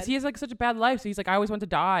so sad. sad. 'Cause he has, like, such a bad life. So he's like, I always want to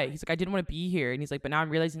die. He's like, I didn't want to be here. And he's like, but now I'm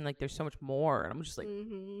realizing, like, there's so much more. And I'm just like,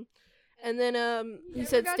 Mm-hmm. And then he Yeah,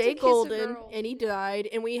 said we got stay to kiss a golden, girl. and he died.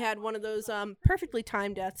 And we had one of those perfectly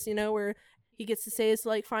timed deaths, you know, where he gets to say his,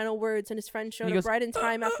 like, final words, and his friend showed he up goes, right in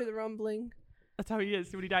time after the rumbling. that's how he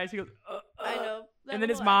is. When he dies, he goes, I know. And then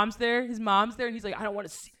his mom's there. His mom's there, and he's like, I don't want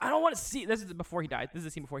to see. This is before he died. This is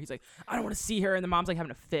the scene before. He's like, I don't want to see her, and the mom's like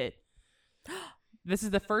having a fit. This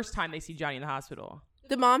is the first time they see Johnny in the hospital.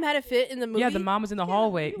 The mom had a fit in the movie. Yeah, the mom was in the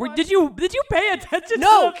hallway. we Did you pay attention?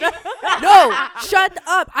 No. to the No, shut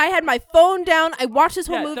up! I had my phone down. I watched this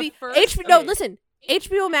whole Yeah, the movie. first- No, okay. listen.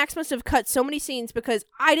 HBO Max must have cut so many scenes because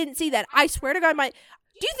I didn't see that. I swear to God,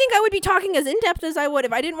 Do you think I would be talking as in depth as I would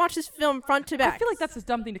if I didn't watch this film front to back? I feel like that's a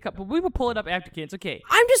dumb thing to cut, but we will pull it up after kids. Okay.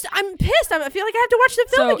 I'm pissed. I feel like I have to watch the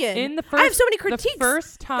film again. In the first, I have so many critiques. The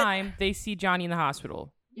first time they see Johnny in the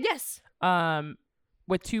hospital. Yes.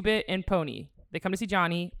 With Two-Bit and Pony, they come to see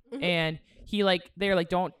Johnny, and they're like,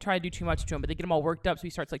 don't try to do too much to him, but they get him all worked up, so he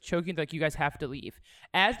starts like choking. They're like, you guys have to leave.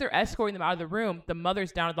 As they're escorting them out of the room, the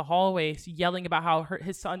mother's down at the hallway yelling about how her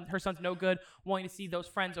son's no good, wanting to see those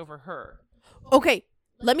friends over her. Okay,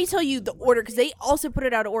 let me tell you the order, because they also put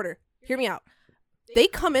it out of order. Hear me out. They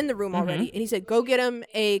come in the room already, and he said, go get him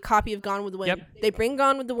a copy of Gone with the Wind. Yep. They bring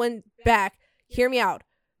Gone with the Wind back. Hear me out.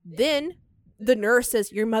 Then the nurse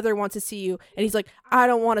says, your mother wants to see you. And he's like, I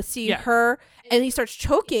don't want to see her. And he starts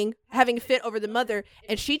choking, having a fit over the mother.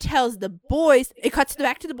 And she tells the boys, it cuts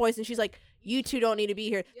back to the boys, and she's like, you two don't need to be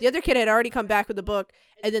here. The other kid had already come back with the book,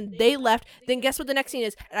 and then they left. Then guess what the next scene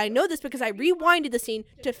is? And I know this because I rewinded the scene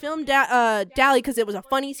to film Dally, because it was a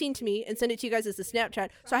funny scene to me, and send it to you guys as a Snapchat.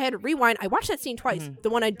 So I had to rewind. I watched that scene twice, the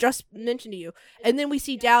one I just mentioned to you. And then we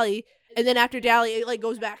see Dally. And then after Dally, it like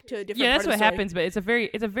goes back to a different. Yeah, that's part what of the story. happens. But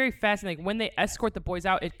it's a very fascinating. When they escort the boys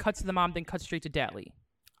out, it cuts to the mom, then cuts straight to Dally.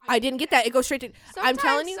 I didn't get that. It goes straight to. I'm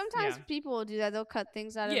telling you. Sometimes people will do that. They'll cut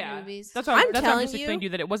things out of movies. That's why I'm telling just you. explaining to you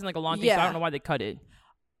that it wasn't like a long thing. So I don't know why they cut it.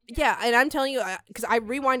 Yeah, and I'm telling you, because I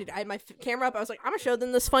rewinded. I had my camera up. I was like, I'm gonna show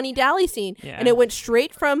them this funny Dally scene, and it went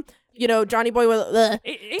straight from Johnny Boy with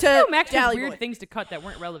to Max Dally weird Boy. things to cut that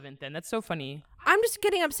weren't relevant. Then that's so funny. I'm just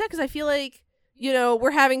getting upset because I feel like. We're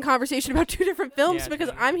having conversation about two different films because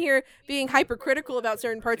I'm here being hypercritical about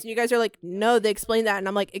certain parts, and you guys are like, no, they explained that, and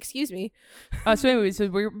I'm like, excuse me. So anyway, so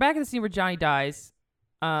we're back in the scene where Johnny dies.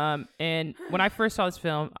 And when I first saw this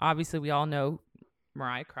film, obviously we all know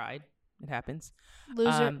Mariah cried. It happens.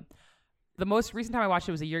 Loser. The most recent time I watched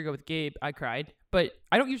it was a year ago with Gabe. I cried, but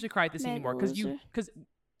I don't usually cry at this anymore because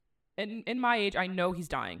in my age, I know he's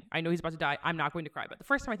dying. I know he's about to die. I'm not going to cry. But the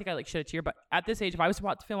first time I think I shed a tear. But at this age, if I was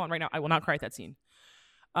about to film on right now, I will not cry at that scene.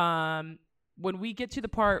 When we get to the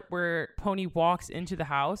part where Pony walks into the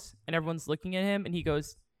house and everyone's looking at him and he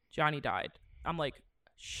goes, Johnny died. I'm like,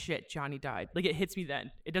 shit, Johnny died. Like, it hits me then.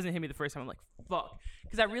 It doesn't hit me the first time. I'm like, fuck.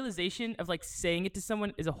 Because that realization of like saying it to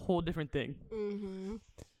someone is a whole different thing. Mm-hmm.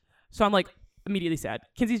 So I'm like, immediately sad.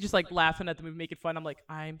 Kinsey's just like laughing at the movie, making fun. I'm like,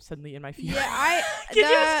 I'm suddenly in my feelings. Yeah,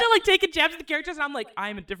 Kinsey was still like taking jabs at the characters, and I'm like,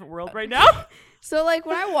 I'm in a different world right now. So like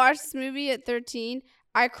when I watched this movie at 13,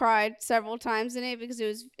 I cried several times in it because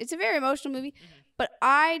it's a very emotional movie. Mm-hmm. But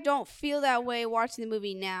I don't feel that way watching the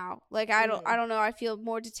movie now. Like I don't know. I feel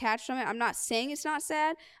more detached from it. I'm not saying it's not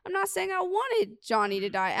sad. I'm not saying I wanted Johnny to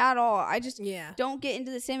die at all. I just don't get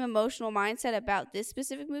into the same emotional mindset about this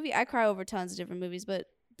specific movie. I cry over tons of different movies, but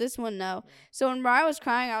this one, no. So when Mariah was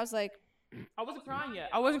crying, I was like... I wasn't crying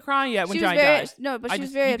yet when Johnny died. No, but she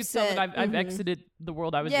was very upset. You could tell that I've exited the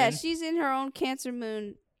world I was in. Yeah, she's in her own Cancer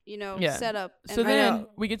Moon, setup. So then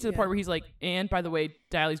we get to the part where he's like, and by the way,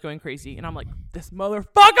 Dally's going crazy. And I'm like, this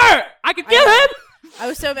motherfucker! I could kill him! I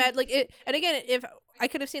was so mad. And again, if I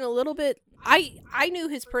could have seen a little bit... I knew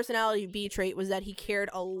his personality B trait was that he cared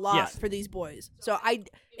a lot for these boys. So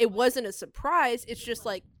it wasn't a surprise. It's just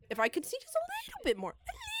like, if I could see just a little bit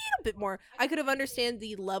more, I could have understand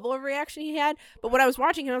the level of reaction he had. But when I was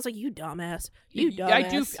watching him, I was like, you dumbass.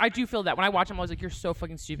 I do feel that. When I watch him, I was like, you're so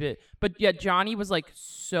fucking stupid. But yeah, Johnny was like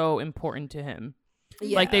so important to him.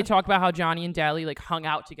 Yeah. Like they talk about how Johnny and Dally like hung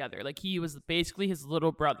out together. Like he was basically his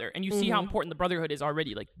little brother. And you see how important the brotherhood is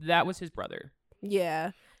already. Like that was his brother.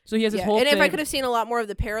 Yeah. So he has his whole and thing. if I could have seen a lot more of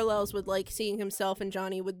the parallels with like seeing himself and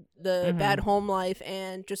Johnny with the bad home life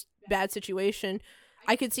and just bad situation,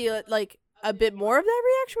 I could see like a bit more of that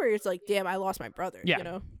reaction where it's like, damn, I lost my brother.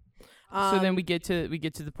 Yeah. So then we get to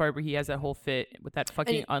the part where he has that whole fit with that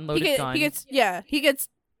fucking unloaded gun. He gets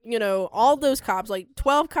all those cops, like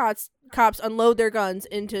 12 cops unload their guns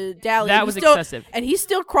into Dally. That was excessive. And he's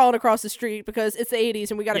still crawling across the street because it's the 80s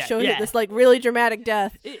and we got to show him this like really dramatic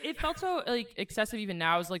death. It felt so like excessive even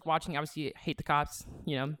now. I was like watching, obviously hate the cops,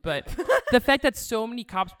 but the fact that so many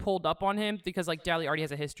cops pulled up on him because like Dally already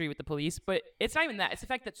has a history with the police, but it's not even that. It's the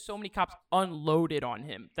fact that so many cops unloaded on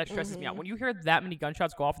him that stresses me out. When you hear that many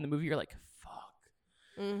gunshots go off in the movie, you're like, fuck.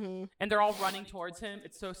 Mm-hmm. And they're all running towards him.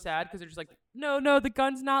 It's so sad because they're just like, no, the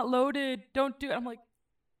gun's not loaded. Don't do it. I'm like,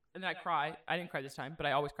 and then I cry. I didn't cry this time, but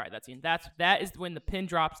I always cry at that scene. That is when the pin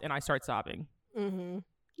drops and I start sobbing. Mm-hmm.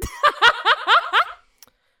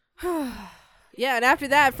 Yeah, and after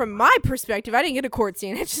that, from my perspective, I didn't get a court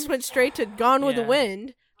scene. It just went straight to Gone with the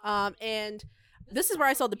Wind. And this is where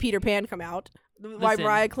I saw the Peter Pan come out. Why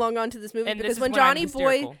Mariah clung on to this movie. Because when Johnny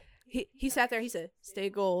Boy... He sat there, he said, stay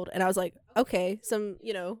gold. And I was like, okay, some,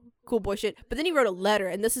 cool boy shit. But then he wrote a letter.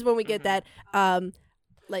 And this is when we get that,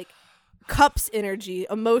 like cups energy,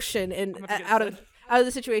 emotion, and out of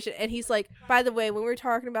the situation. And he's like, by the way, when we were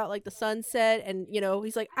talking about like the sunset, and you know,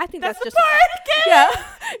 he's like, I think that's just yeah.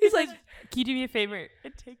 He's like, can you do me a favor?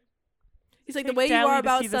 He's like, the way you are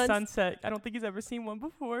about the sunset. I don't think he's ever seen one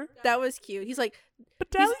before. That was cute. He's like, but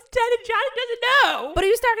Dallie's dead and Johnny doesn't know. But he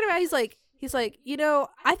was talking about, he's like, you know,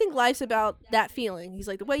 I think life's about that feeling. He's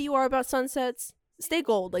like, the way you are about sunsets, stay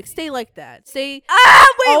gold. Like, stay like that. Stay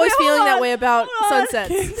always feeling that way about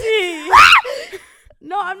sunsets.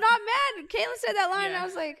 No, I'm not mad. Caitlin said that line, and I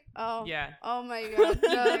was like, oh. Yeah. Oh, my God. He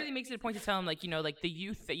literally makes it a point to tell him, like, you know, like, the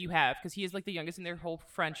youth that you have, because he is, like, the youngest in their whole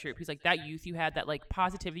friend group. He's like, that youth you had, that, like,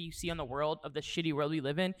 positivity you see on the world, of the shitty world we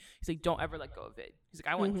live in, he's like, don't ever let go of it. He's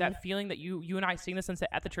like, I want that feeling that you and I sing the sunset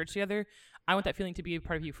at the church together. I want that feeling to be a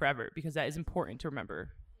part of you forever, because that is important to remember.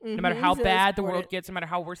 No matter how bad the world gets, no matter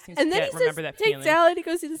how worse things get, remember that feeling. Take Dally to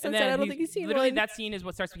go see the sunset. I don't think he's seen literally one. That scene is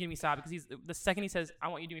what starts making me sob, because he's the second he says, I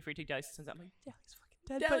want you to do me free, take Dally to the sunset. I'm like, Dally's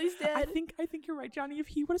fucking dead. Dally's dead. I think you're right, Johnny. If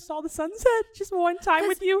he would have saw the sunset just one time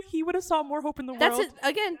with you, he would have saw more hope in the world.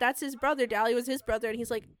 That's his brother. Dally was his brother, and he's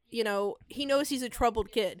like, you know, he knows he's a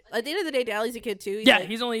troubled kid. At the end of the day, Dally's a kid too.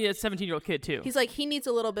 He's only a 17-year-old kid too. He's like, he needs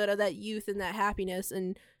a little bit of that youth and that happiness.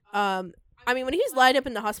 And I mean, when he's lined up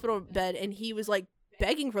in the hospital bed and he was like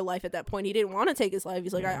begging for life at that point, he didn't want to take his life.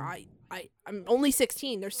 He's like, I'm only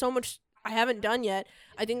 16. There's so much I haven't done yet.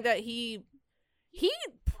 I think that he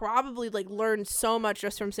probably like learned so much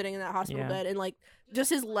just from sitting in that hospital bed, and like just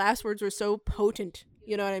his last words were so potent.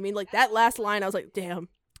 You know what I mean? Like that last line, I was like, damn.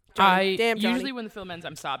 Johnny, damn, Johnny. Usually when the film ends,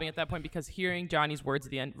 I'm sobbing at that point, because hearing Johnny's words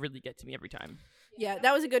at the end really get to me every time. Yeah,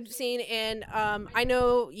 that was a good scene, and I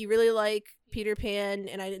know you really like Peter Pan,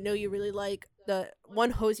 and I know you really like the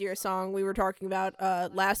One Hosier song we were talking about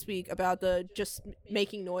last week about the just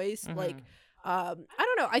making noise. Like, I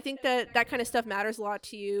don't know. I think that kind of stuff matters a lot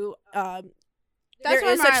to you.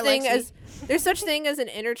 There's such thing as an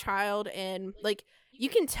inner child, and like you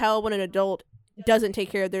can tell when an adult doesn't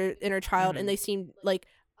take care of their inner child, and they seem like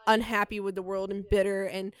unhappy with the world and bitter,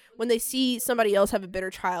 and when they see somebody else have a bitter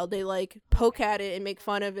child, they like poke at it and make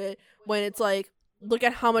fun of it, when it's like, look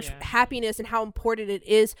at how much happiness and how important it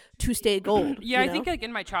is to stay gold. I think like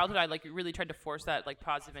in my childhood, I like really tried to force that like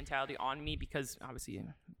positive mentality on me, because obviously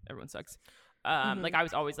everyone sucks. Like I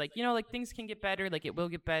was always like, you know, like things can get better, like it will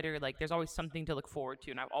get better, like there's always something to look forward to,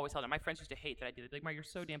 and I've always held it. My friends used to hate that I did it. Like, Mark, you're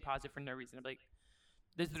so damn positive for no reason. I'm like,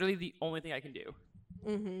 that's literally the only thing I can do.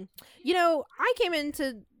 You know, I came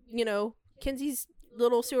into, you know, Kenzie's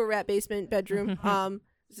little sewer rat basement bedroom,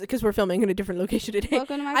 because we're filming in a different location today.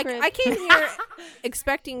 Welcome to my crib. I came here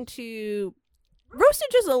expecting to roast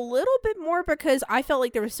it just a little bit more, because I felt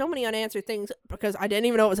like there were so many unanswered things, because I didn't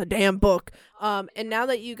even know it was a damn book. And now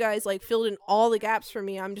that you guys like filled in all the gaps for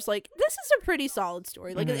me, I'm just like, this is a pretty solid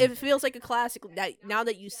story. Like it feels like a classic. That now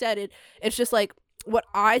that you said it, it's just like what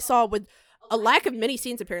I saw, with a lack of many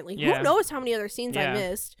scenes apparently. Who knows how many other scenes I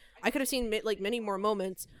missed? I could have seen like many more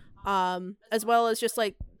moments, as well as just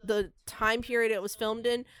like the time period it was filmed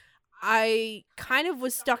in. I kind of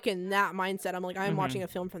was stuck in that mindset. I'm like, I'm watching a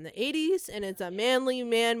film from the 80s, and it's a manly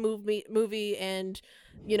man movie, and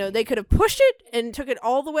you know, they could have pushed it and took it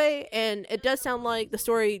all the way, and it does sound like the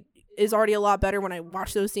story is already a lot better when I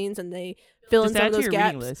watch those scenes and they fill in some of those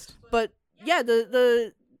gaps. But yeah,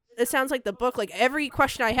 it sounds like the book, like every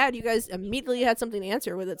question I had, you guys immediately had something to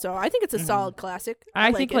answer with it. So I think it's a solid classic.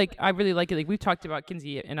 I think I really like it. Like we've talked about,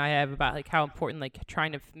 Kenzie and I have, about like how important like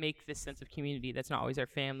trying to make this sense of community that's not always our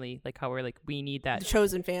family, like how we're like, we need that the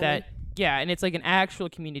chosen family. And it's like an actual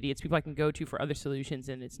community. It's people I can go to for other solutions,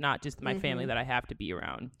 and it's not just my family that I have to be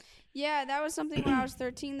around. Yeah, that was something when I was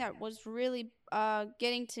 13 that was really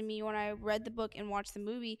getting to me when I read the book and watched the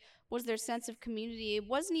movie, was their sense of community. It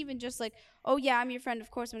wasn't even just like, oh yeah, I'm your friend, of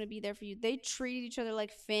course I'm going to be there for you. They treated each other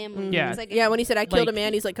like family. Yeah, it was like, when he said, I killed a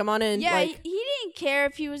man, he's like, come on in. Yeah, like, he didn't care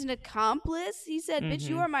if he was an accomplice. He said, bitch,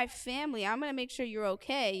 you are my family. I'm going to make sure you're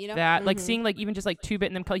okay, you know? That, like, seeing, like, even just, like, Two-Bit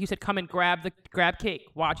and them, like you said, come and grab cake,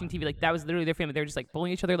 watching TV, like, that was literally their family. They were just, like,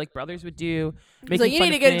 bullying each other like brothers would do. He's like, you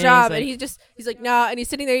need to get a job. Like, and he's like, nah, and he's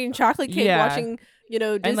sitting there eating chocolate cake, watching, you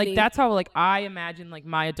know, Disney. And, like, that's how, like, I imagine, like,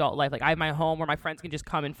 my adult life. Like, I have my home where my friends can just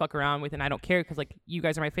come and fuck around with, and I don't care, because, like, you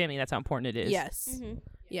guys are my family. That's how important it is. Yes.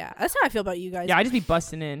 Yeah, that's how I feel about you guys. Yeah, I just be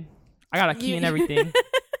busting in. I got a key and everything.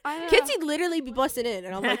 Kids would literally be busting in,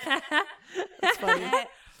 and I'm like, that's funny.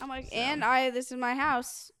 I'm like, this is my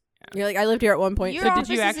house. You're like, I lived here at one point. Your office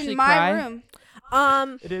did you actually is in my room.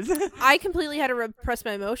 It is. I completely had to repress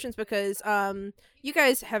my emotions, because you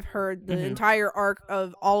guys have heard the entire arc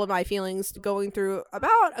of all of my feelings going through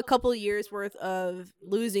about a couple of years worth of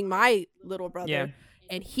losing my little brother,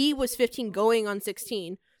 and he was 15 going on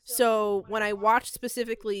 16. So when I watched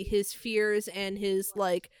specifically his fears and his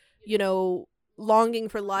like, you know, longing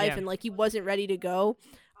for life and like he wasn't ready to go,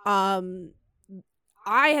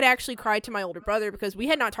 I had actually cried to my older brother because we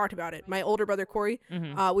had not talked about it. My older brother, Corey,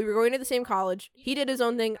 we were going to the same college. He did his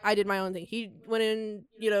own thing. I did my own thing. He went in,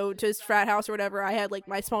 you know, to his frat house or whatever. I had like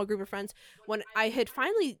my small group of friends. When I had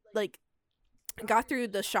finally like got through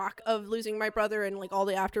the shock of losing my brother and like all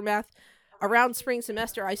the aftermath, around spring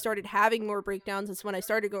semester, I started having more breakdowns. That's when I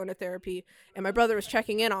started going to therapy, and my brother was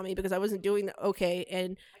checking in on me because I wasn't doing okay,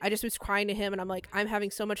 and I just was crying to him, and I'm like, I'm having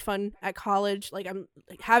so much fun at college. Like, I'm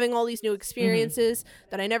like having all these new experiences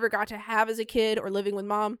that I never got to have as a kid or living with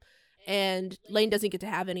mom, and Lane doesn't get to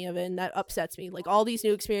have any of it, and that upsets me. Like, all these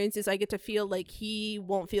new experiences, I get to feel like he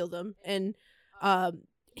won't feel them, and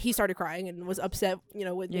he started crying and was upset, you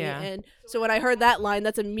know, with me. And so when I heard that line,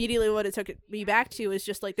 that's immediately what it took me back to, is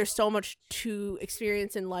just like, there's so much to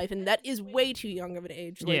experience in life, and that is way too young of an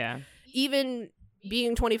age. Like, even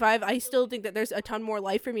being 25, I still think that there's a ton more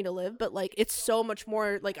life for me to live, but like, it's so much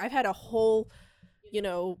more. Like, I've had a whole, you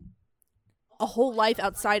know, a whole life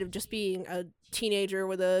outside of just being a teenager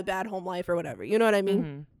with a bad home life or whatever, you know what I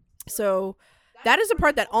mean? So that is the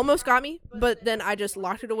part that almost got me, but then I just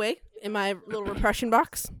locked it away in my little repression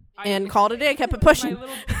box and called it a day. I kept it pushing. My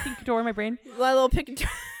little pink door in my brain. My little pick and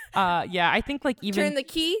I think like even turn the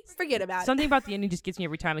key, forget about something about the ending just gets me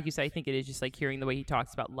every time. Like you said, I think it is just like hearing the way he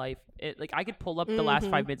talks about life. It like I could pull up the last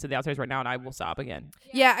 5 minutes of The Outsiders right now and I will sob again.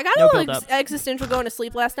 Yeah, I got a little existential going to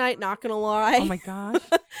sleep last night. Not gonna lie. Oh my gosh.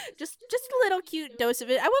 just a little cute dose of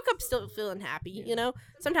it. I woke up still feeling happy. You know,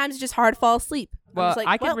 sometimes it's just hard to fall asleep. Well,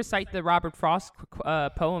 I could recite the Robert Frost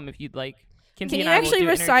poem if you'd like. Kinsey, can you actually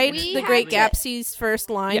recite the Great Gatsby's first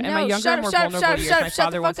line? Yeah, am I younger and more vulnerable to years? My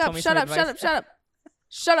father once told me some advice.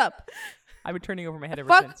 Shut up. I've been turning over my head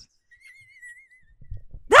ever since.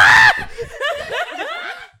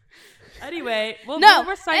 Anyway, we'll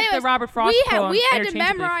recite the Robert Frost poem. We had to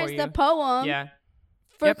memorize the poem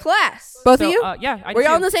for class. Both of you? Yeah. Were you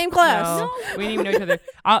all in the same class? No. We didn't even know each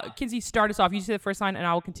other. Kinsey, start us off. You say the first line and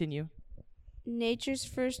I will continue. Nature's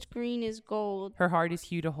first green is gold. Her heart is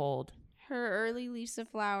hue to hold. Her early leaves a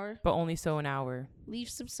flower. But only so an hour. Leaf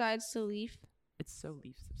subsides to leaf. It's so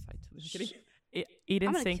leaf subsides to leaf.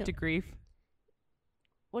 Eden sank to grief.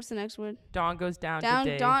 What's the next word? Dawn goes down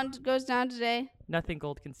today. Dawn goes down today. Nothing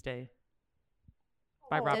gold can stay.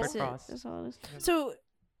 By Robert Frost. That's all it is. So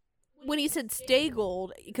when he said stay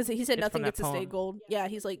gold, because he said nothing gets to stay gold. Yeah,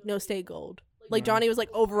 he's like, no, stay gold. Like Johnny was like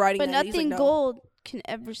overriding but that. But nothing like, gold can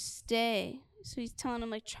ever stay. So he's telling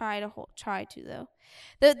him like try to though.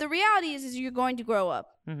 The reality is you're going to grow up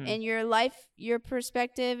and your life, your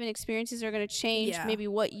perspective and experiences are going to change maybe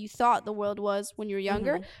what you thought the world was when you were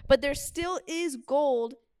younger, but there still is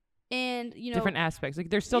gold and, you know, different aspects. Like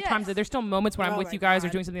there's still times, there's still moments when I'm with you guys or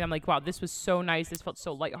doing something. I'm like, wow, this was so nice. This felt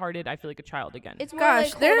so lighthearted. I feel like a child again. It's more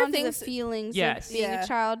like hold on to the feelings of being a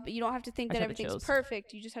child, but you don't have to think that everything's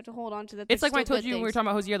perfect. You just have to hold on to the. It's like when I told you when we were talking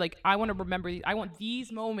about Hosier, like I want to remember. I want these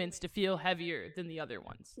moments to feel heavier than the other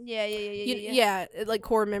ones. Yeah, like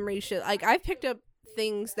core memory shit. Like I've picked up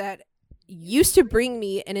things that used to bring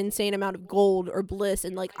me an insane amount of gold or bliss,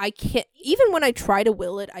 and like I can't, even when I try to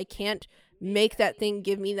will it, I can't make that thing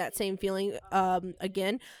give me that same feeling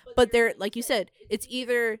again. But there, like you said, it's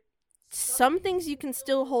either some things you can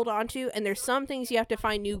still hold on to and there's some things you have to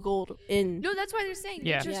find new gold in. No, that's why they're saying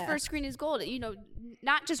nature's first green is gold. You know,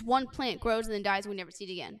 not just one plant grows and then dies and we never see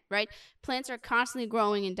it again, right? Plants are constantly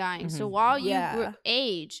growing and dying. So while you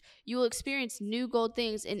age, you will experience new gold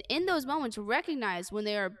things, and in those moments recognize when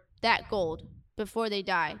they are that gold before they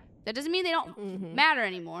die. That doesn't mean they don't matter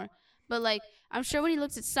anymore, but like I'm sure when he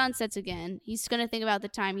looks at sunsets again, he's going to think about the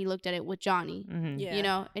time he looked at it with Johnny, you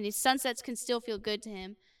know, and his sunsets can still feel good to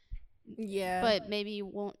him. Yeah. But maybe you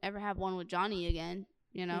won't ever have one with Johnny again,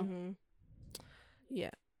 you know?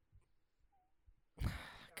 Yeah. Gosh.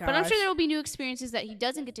 But I'm sure there will be new experiences that he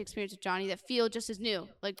doesn't get to experience with Johnny that feel just as new.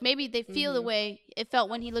 Like maybe they feel the way it felt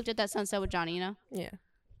when he looked at that sunset with Johnny, you know? Yeah.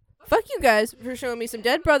 Fuck you guys for showing me some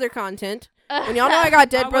Dead Brother content. When y'all know I got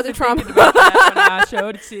Dead Brother trauma. About that when I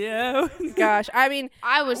showed it to you. Gosh, I mean,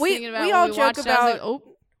 I was thinking about we all when we joke watched about. it, I was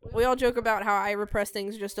like, we all joke about how I repress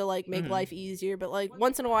things just to like make life easier, but like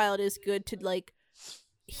once in a while it is good to like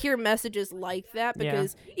hear messages like that,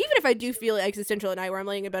 because even if I do feel existential at night where I'm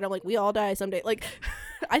laying in bed, I'm like, we all die someday. Like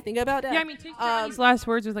I think about that. Yeah, I mean, take Johnny's last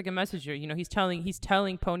words was like a messenger. You know, he's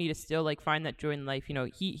telling Pony to still like find that joy in life. You know,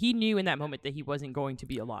 he knew in that moment that he wasn't going to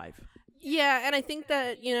be alive. Yeah, and I think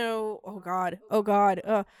that, you know, oh God,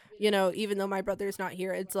 you know, even though my brother is not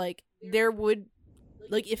here, it's like there would,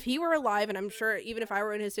 like if he were alive, and I'm sure even if I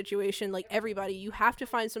were in his situation, like everybody, you have to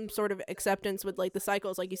find some sort of acceptance with like the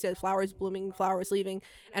cycles, like you said, flowers blooming, flowers leaving,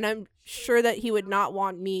 and I'm sure that he would not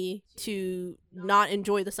want me to not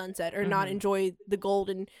enjoy the sunset or not enjoy the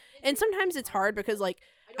golden. And sometimes it's hard because like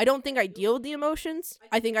I don't think I deal with the emotions.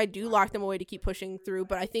 I think I do lock them away to keep pushing through,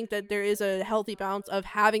 but I think that there is a healthy balance of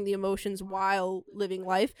having the emotions while living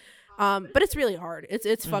life. But it's really hard.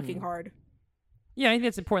 It's fucking hard. Yeah, I think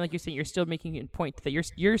that's important. Like you're saying, you're still making a point that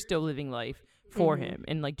you're still living life for him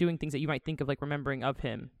and like doing things that you might think of like remembering of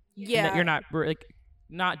him. Yeah, and that you're not like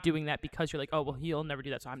not doing that because you're like, oh well, he'll never do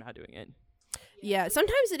that, so I'm not doing it. Yeah,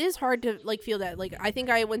 sometimes it is hard to like feel that. Like I think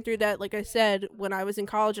I went through that, like I said, when I was in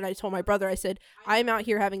college, and I told my brother, I said, I'm out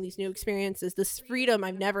here having these new experiences, this freedom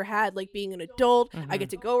I've never had, like being an adult. I get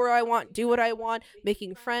to go where I want, do what I want,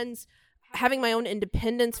 making friends, having my own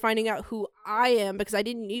independence, finding out who I am, because I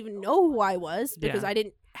didn't even know who I was, because I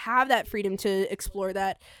didn't have that freedom to explore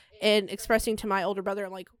that, and expressing to my older brother,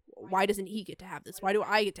 I'm like, why doesn't he get to have this? Why do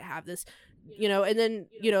I get to have this? You know, and then,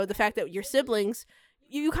 you know, the fact that your siblings,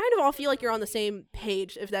 you kind of all feel like you're on the same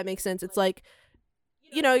page, if that makes sense. It's like,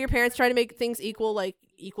 you know, your parents try to make things equal, like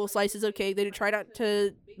equal slices of cake. They try not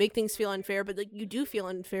to make things feel unfair, but like you do feel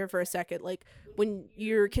unfair for a second. Like when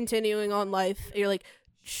you're continuing on life, you're like,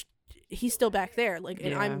 he's still back there, like,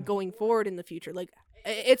 and I'm going forward in the future. Like,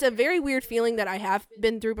 it's a very weird feeling that I have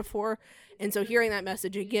been through before, and so hearing that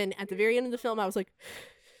message again at the very end of the film, I was like,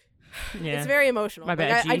 it's very emotional. My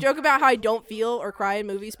bad, I joke about how I don't feel or cry in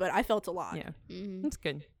movies, but I felt a lot. That's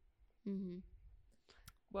good.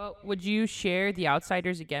 Well, would you share The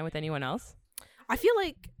Outsiders again with anyone else? I feel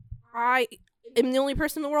like I am the only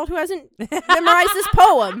person in the world who hasn't memorized this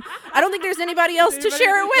poem. I don't think there's anybody else to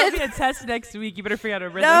share it with. There'll be a test next week. You better figure out a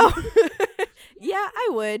rhythm. No. Yeah, I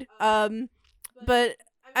would. But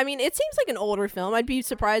I mean, it seems like an older film. I'd be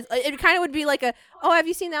surprised. It kind of would be like oh, have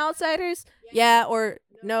you seen The Outsiders? Yeah, or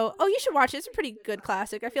no. Oh, you should watch it. It's a pretty good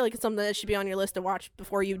classic. I feel like it's something that should be on your list to watch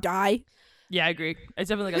before you die. Yeah, I agree. It's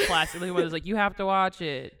definitely like a classic. Like one that's like, you have to watch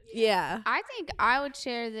it. Yeah. I think I would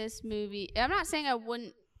share this movie. I'm not saying I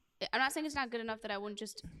wouldn't. I'm not saying it's not good enough that I wouldn't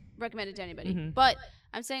just recommend it to anybody. But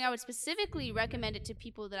I'm saying I would specifically recommend it to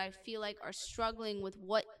people that I feel like are struggling with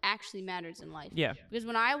what actually matters in life. Yeah. Because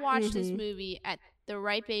when I watched this movie at the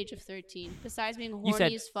ripe age of 13, besides being horny you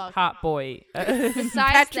said as fuck, hot boy. besides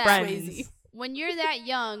Patrick that, Swayze. When you're that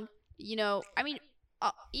young, you know, I mean,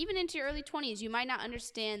 even into your early 20s, you might not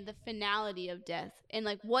understand the finality of death and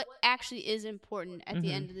like what actually is important at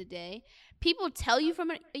the end of the day. People tell you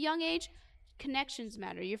from a young age, connections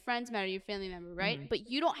matter, your friends matter, your family member, right? But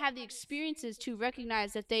you don't have the experiences to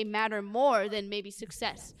recognize that they matter more than maybe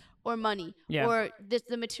success or money or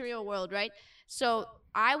the material world, right? So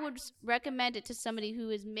I would recommend it to somebody who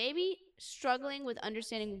is maybe struggling with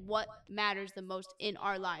understanding what matters the most in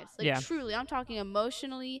our lives. Like truly, I'm talking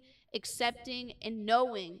emotionally accepting and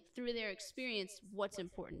knowing through their experience what's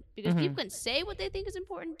important, because people can say what they think is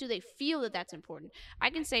important. Do they feel that that's important?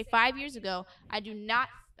 I can say 5 years ago I did not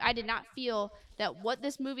feel that what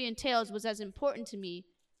this movie entails was as important to me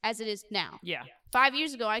as it is now. 5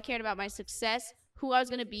 years ago I cared about my success, who I was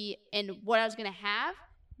going to be, and what I was going to have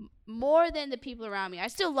more than the people around me. I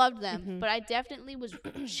still loved them, but I definitely was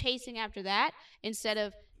chasing after that instead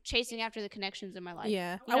of chasing after the connections in my life.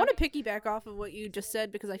 Yeah. You I know? want to piggyback off of what you just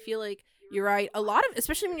said, because I feel like you're right. A lot of,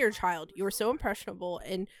 especially when you're a child, you're so impressionable.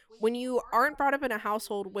 And when you aren't brought up in a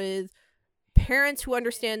household with parents who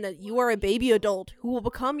understand that you are a baby adult who will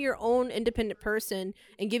become your own independent person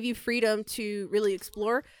and give you freedom to really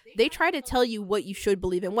explore, they try to tell you what you should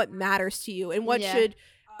believe in, what matters to you, and what should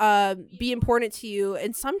be important to you.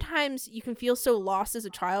 And sometimes you can feel so lost as a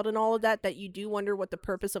child in all of that you do wonder what the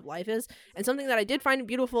purpose of life is. And something that I did find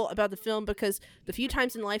beautiful about the film, because the few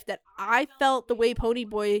times in life that I felt the way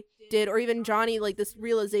Ponyboy did, or even Johnny, like this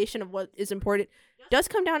realization of what is important, does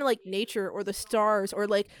come down to like nature or the stars or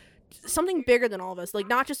like something bigger than all of us, like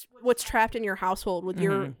not just what's trapped in your household with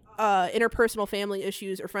your interpersonal family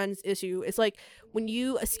issues or friends issue. It's like when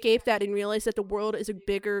you escape that and realize that the world is a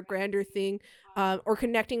bigger, grander thing, or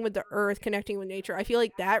connecting with the earth, connecting with nature. I feel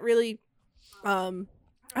like that really, I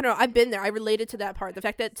don't know, I've been there. I related to that part. The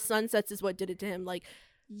fact that sunsets is what did it to him. Like,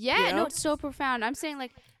 yeah, you know? no, it's so profound. I'm saying,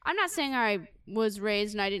 like, I'm not saying I was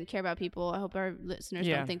raised and I didn't care about people. I hope our listeners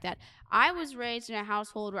don't think that. I was raised in a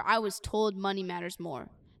household where I was told money matters more.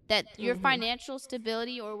 That your financial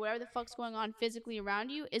stability or whatever the fuck's going on physically around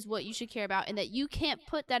you is what you should care about, and that you can't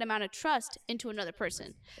put that amount of trust into another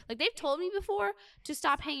person. Like, they've told me before to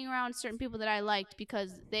stop hanging around certain people that I liked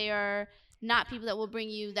because they are not people that will bring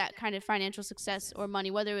you that kind of financial success or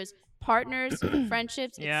money, whether it was partners,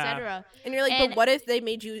 friendships, Yeah. etc. And you're like, And- but what if they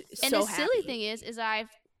made you so And the happy? silly thing is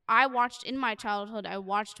I watched in my childhood, I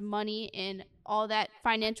watched money and all that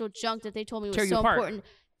financial junk that they told me was Tear you so apart. important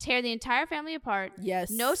tear the entire family apart. Yes.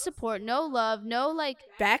 No support, no love, no like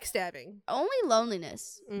Backstabbing. only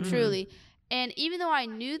loneliness, Mhm. truly. And even though I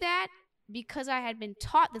knew that, because I had been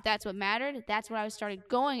taught that that's what mattered, that's what I started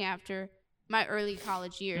going after my early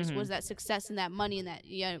college years, Mhm. was that success and that money and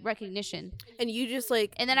that recognition. And you just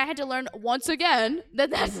like, And then I had to learn once again that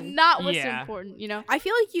that's Mhm. not what's Yeah. important, you know? I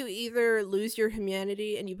feel like you either lose your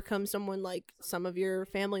humanity and you become someone like some of your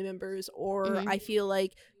family members, or Mhm. I feel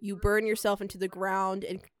like you burn yourself into the ground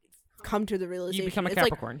and come to the realization. You become a it's like,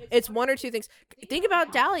 Capricorn. it's one or two things. Think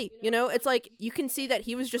about Dally. You know, it's like you can see that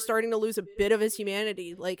he was just starting to lose a bit of his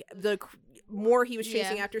humanity. Like more he was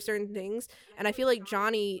chasing Yeah. after certain things, and I feel like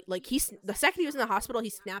Johnny, like the second he was in the hospital, he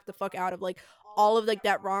snapped the fuck out of like all of like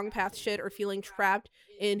that wrong path shit or feeling trapped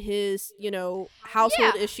in his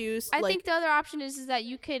household issues. I like, think the other option is that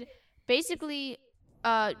you could basically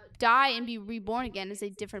die and be reborn again as a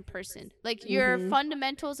different person. Like your Mhm.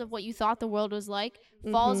 fundamentals of what you thought the world was like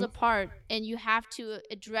falls Mhm. apart, and you have to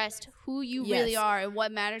address who you really Yes. are and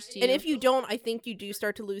what matters to you. And if you don't, I think you do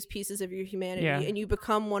start to lose pieces of your humanity, Yeah. and you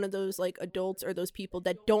become one of those like adults or those people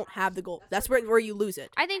that don't have the goal. That's where you lose it.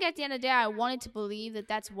 I think at the end of the day, I wanted to believe that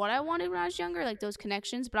that's what I wanted when I was younger, like those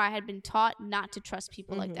connections. But I had been taught not to trust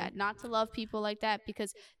people like Mhm. that, not to love people like that,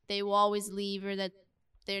 because they will always leave, or that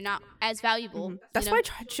they're not as valuable. Mhm. That's you know?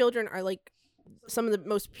 why children are like some of the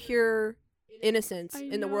most pure innocence I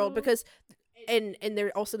in the world, know. because and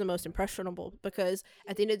they're also the most impressionable, because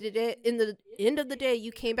at the end of the day,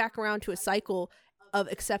 you came back around to a cycle of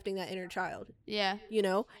accepting that inner child, Yeah.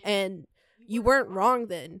 and you weren't wrong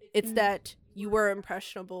then. It's Mhm. that you were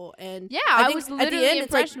impressionable, and Yeah, I I think was at the literally end,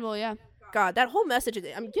 it's like, impressionable. Yeah. God, that whole message.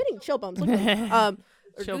 I'm getting chill bumps. Look at me.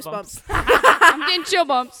 Or Chill goosebumps. I'm getting chill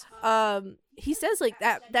bumps. He says like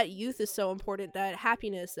that youth is so important, that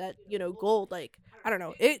happiness, that gold. Like, I don't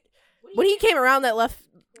know it when he came around that left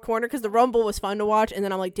corner, because the rumble was fun to watch, and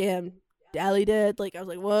then I'm like, damn, Dally dead. Like, I was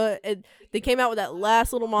like, what? And they came out with that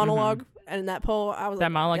last little monologue and that poem. I was That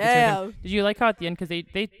like, monologue is damn. so good. Did you like how at the end, because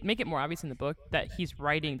they make it more obvious in the book that he's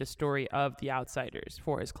writing the story of The Outsiders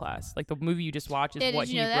for his class. Like the movie you just watched is Yeah, did what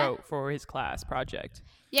you he know that? wrote for his class project.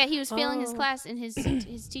 Yeah, he was failing his Oh. class, and his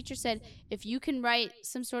teacher said, if you can write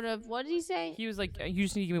some sort of, what did he say? He was like, you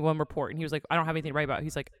just need to give me one report. And he was like, I don't have anything to write about.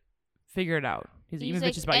 He's like, figure it out. He's even if like,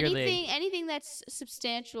 it's just about your leg. anything that's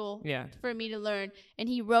substantial Yeah. for me to learn. And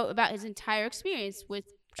he wrote about his entire experience with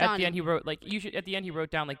Johnny. At the end, he wrote At the end, he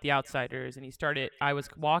wrote down like The Outsiders, and he started. I was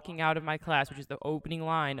walking out of my class, which is the opening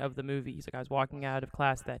line of the movie. He's like, I was walking out of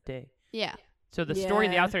class that day. Yeah. So the story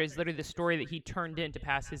of The Yeah. Outsiders is literally the story that he turned in to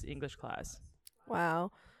pass his English class.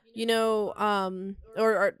 Wow.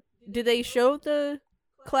 Or did they show the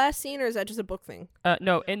class scene, or is that just a book thing?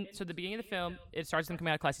 No, and so the beginning of the film, it starts him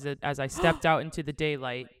coming out of class. He said, as I stepped out into the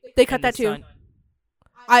daylight. They cut and the that too.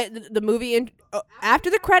 sun- The movie after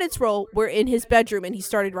the credits roll, we're in his bedroom and he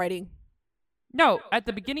started writing. No, at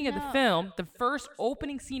the beginning of the No. film, the first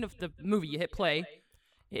opening scene of the movie, you hit play.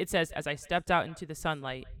 It says, as I stepped out into the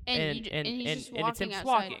sunlight, And he's just it's him walking just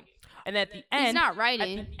outside. walking. And at the end, He's not at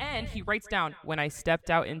writing. the end, he writes down, when I stepped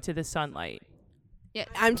out into the sunlight. Yeah.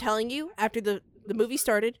 I'm telling you, after the movie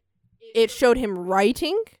started, it showed him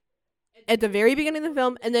writing at the very beginning of the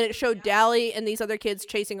film, and then it showed Dally and these other kids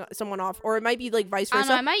chasing someone off, or it might be like vice I versa.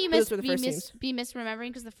 don't know. I might Those were the first scenes. be misremembering,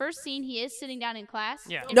 because the first scene he is sitting down in class.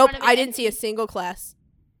 Yeah. in Nope, front of I an didn't see a empty- single class.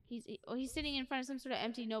 He's sitting in front of some sort of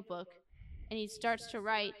empty notebook, and he starts to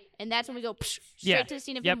write, and that's when we go straight Yeah. to the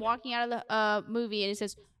scene of Yep. him walking out of the movie, and it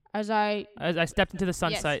says, As I stepped into the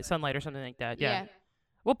Yes. sunlight or something like that. Yeah. yeah.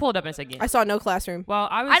 We'll pull it up in a second. I saw no classroom. Well,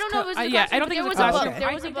 I was. I don't know if it was in the yeah, I classroom, don't but think it there was was a a classroom. book. There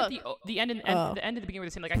I was a think that book. the end and Oh. the end of the beginning were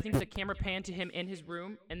the same. Like I think the camera panned to him in his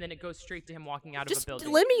room, and then it goes straight to him walking out of a Just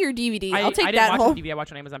building. lend me your DVD. I'll take I that didn't watch home. the DVD. I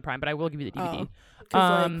watched on Amazon Prime, but I will give you the DVD. Oh.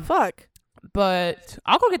 'Cause, Um, like, fuck. But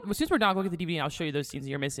I'll go get. As soon as we're done, I'll go get the DVD and I'll show you those scenes that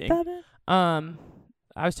you're missing.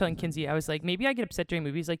 I was telling Kinsey, I was like, maybe I get upset during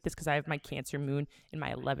movies like this because I have my Cancer moon in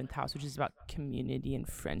my 11th house, which is about community and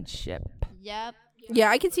friendship. Yep. Yeah,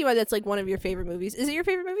 I can see why that's like one of your favorite movies. Is it your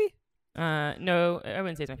favorite movie? No, I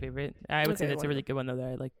wouldn't say it's my favorite. I would say Okay, that's a whatever. really good one though that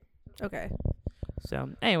I like. Okay. So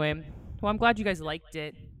anyway, well, I'm glad you guys liked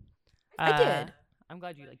it. I did. I'm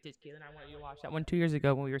glad you liked it, Caitlin. I wanted you to watch that one 2 years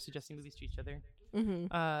ago when we were suggesting movies to each other. Mm-hmm.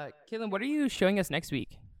 Caitlin, what are you showing us next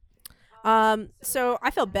week? So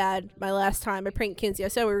I felt bad my last time. I pranked Kinsey. I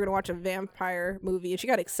said we were gonna watch a vampire movie, and she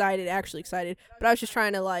got actually excited. But I was just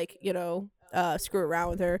trying to screw around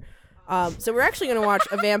with her. So we're actually gonna watch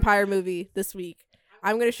a vampire movie this week.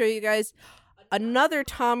 I'm gonna show you guys another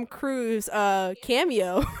Tom Cruise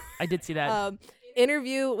cameo. I did see that.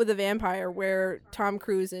 Interview with a Vampire, where Tom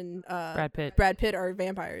Cruise and Brad Pitt are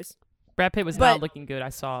vampires. Brad Pitt was not looking good.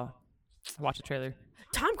 I watched the trailer.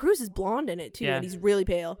 Tom Cruise is blonde in it too, and he's really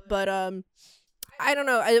pale. But I don't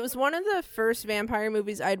know. It was one of the first vampire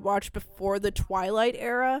movies I'd watched before the Twilight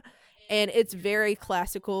era, and it's very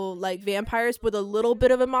classical, like vampires with a little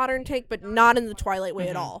bit of a modern take, but not in the Twilight way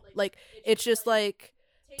at all. Like it's just like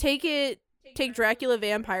take Dracula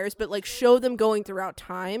vampires, but like show them going throughout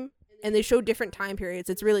time, and they show different time periods.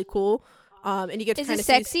 It's really cool. And you get to kind of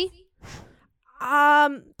sexy.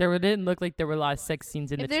 There didn't look like there were a lot of sex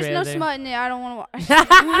scenes in the trailer. If there's no smut in it, I don't want to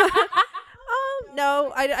watch.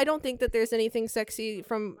 No, I don't think that there's anything sexy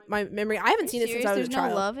from my memory. I haven't seen it since I was a child.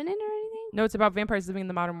 There's no love in it or anything? No, it's about vampires living in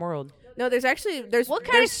the modern world. No, there's what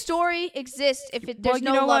kind of story exists if there's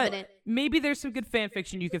no love in it? Maybe there's some good fan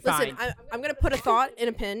fiction you could find. Listen, I'm gonna put a thought in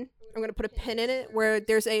a pin. I'm gonna put a pin in it where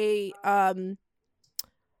there's a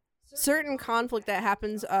certain conflict that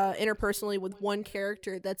happens interpersonally with one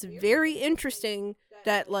character that's very interesting.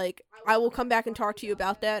 That like I will come back and talk to you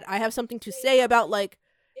about that. I have something to say about like.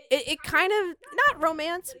 It kind of, not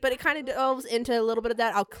romance, but it kind of delves into a little bit of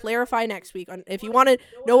that. I'll clarify next week. If you want to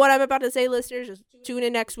know what I'm about to say, listeners, just tune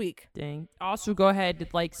in next week. Dang. Also, go ahead,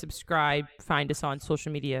 like, subscribe, find us on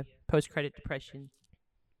social media, Post-Credit Depression.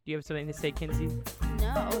 Do you have something to say, Kinsey?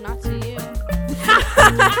 No, not to you.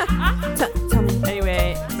 Tell me.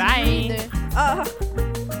 Anyway, bye.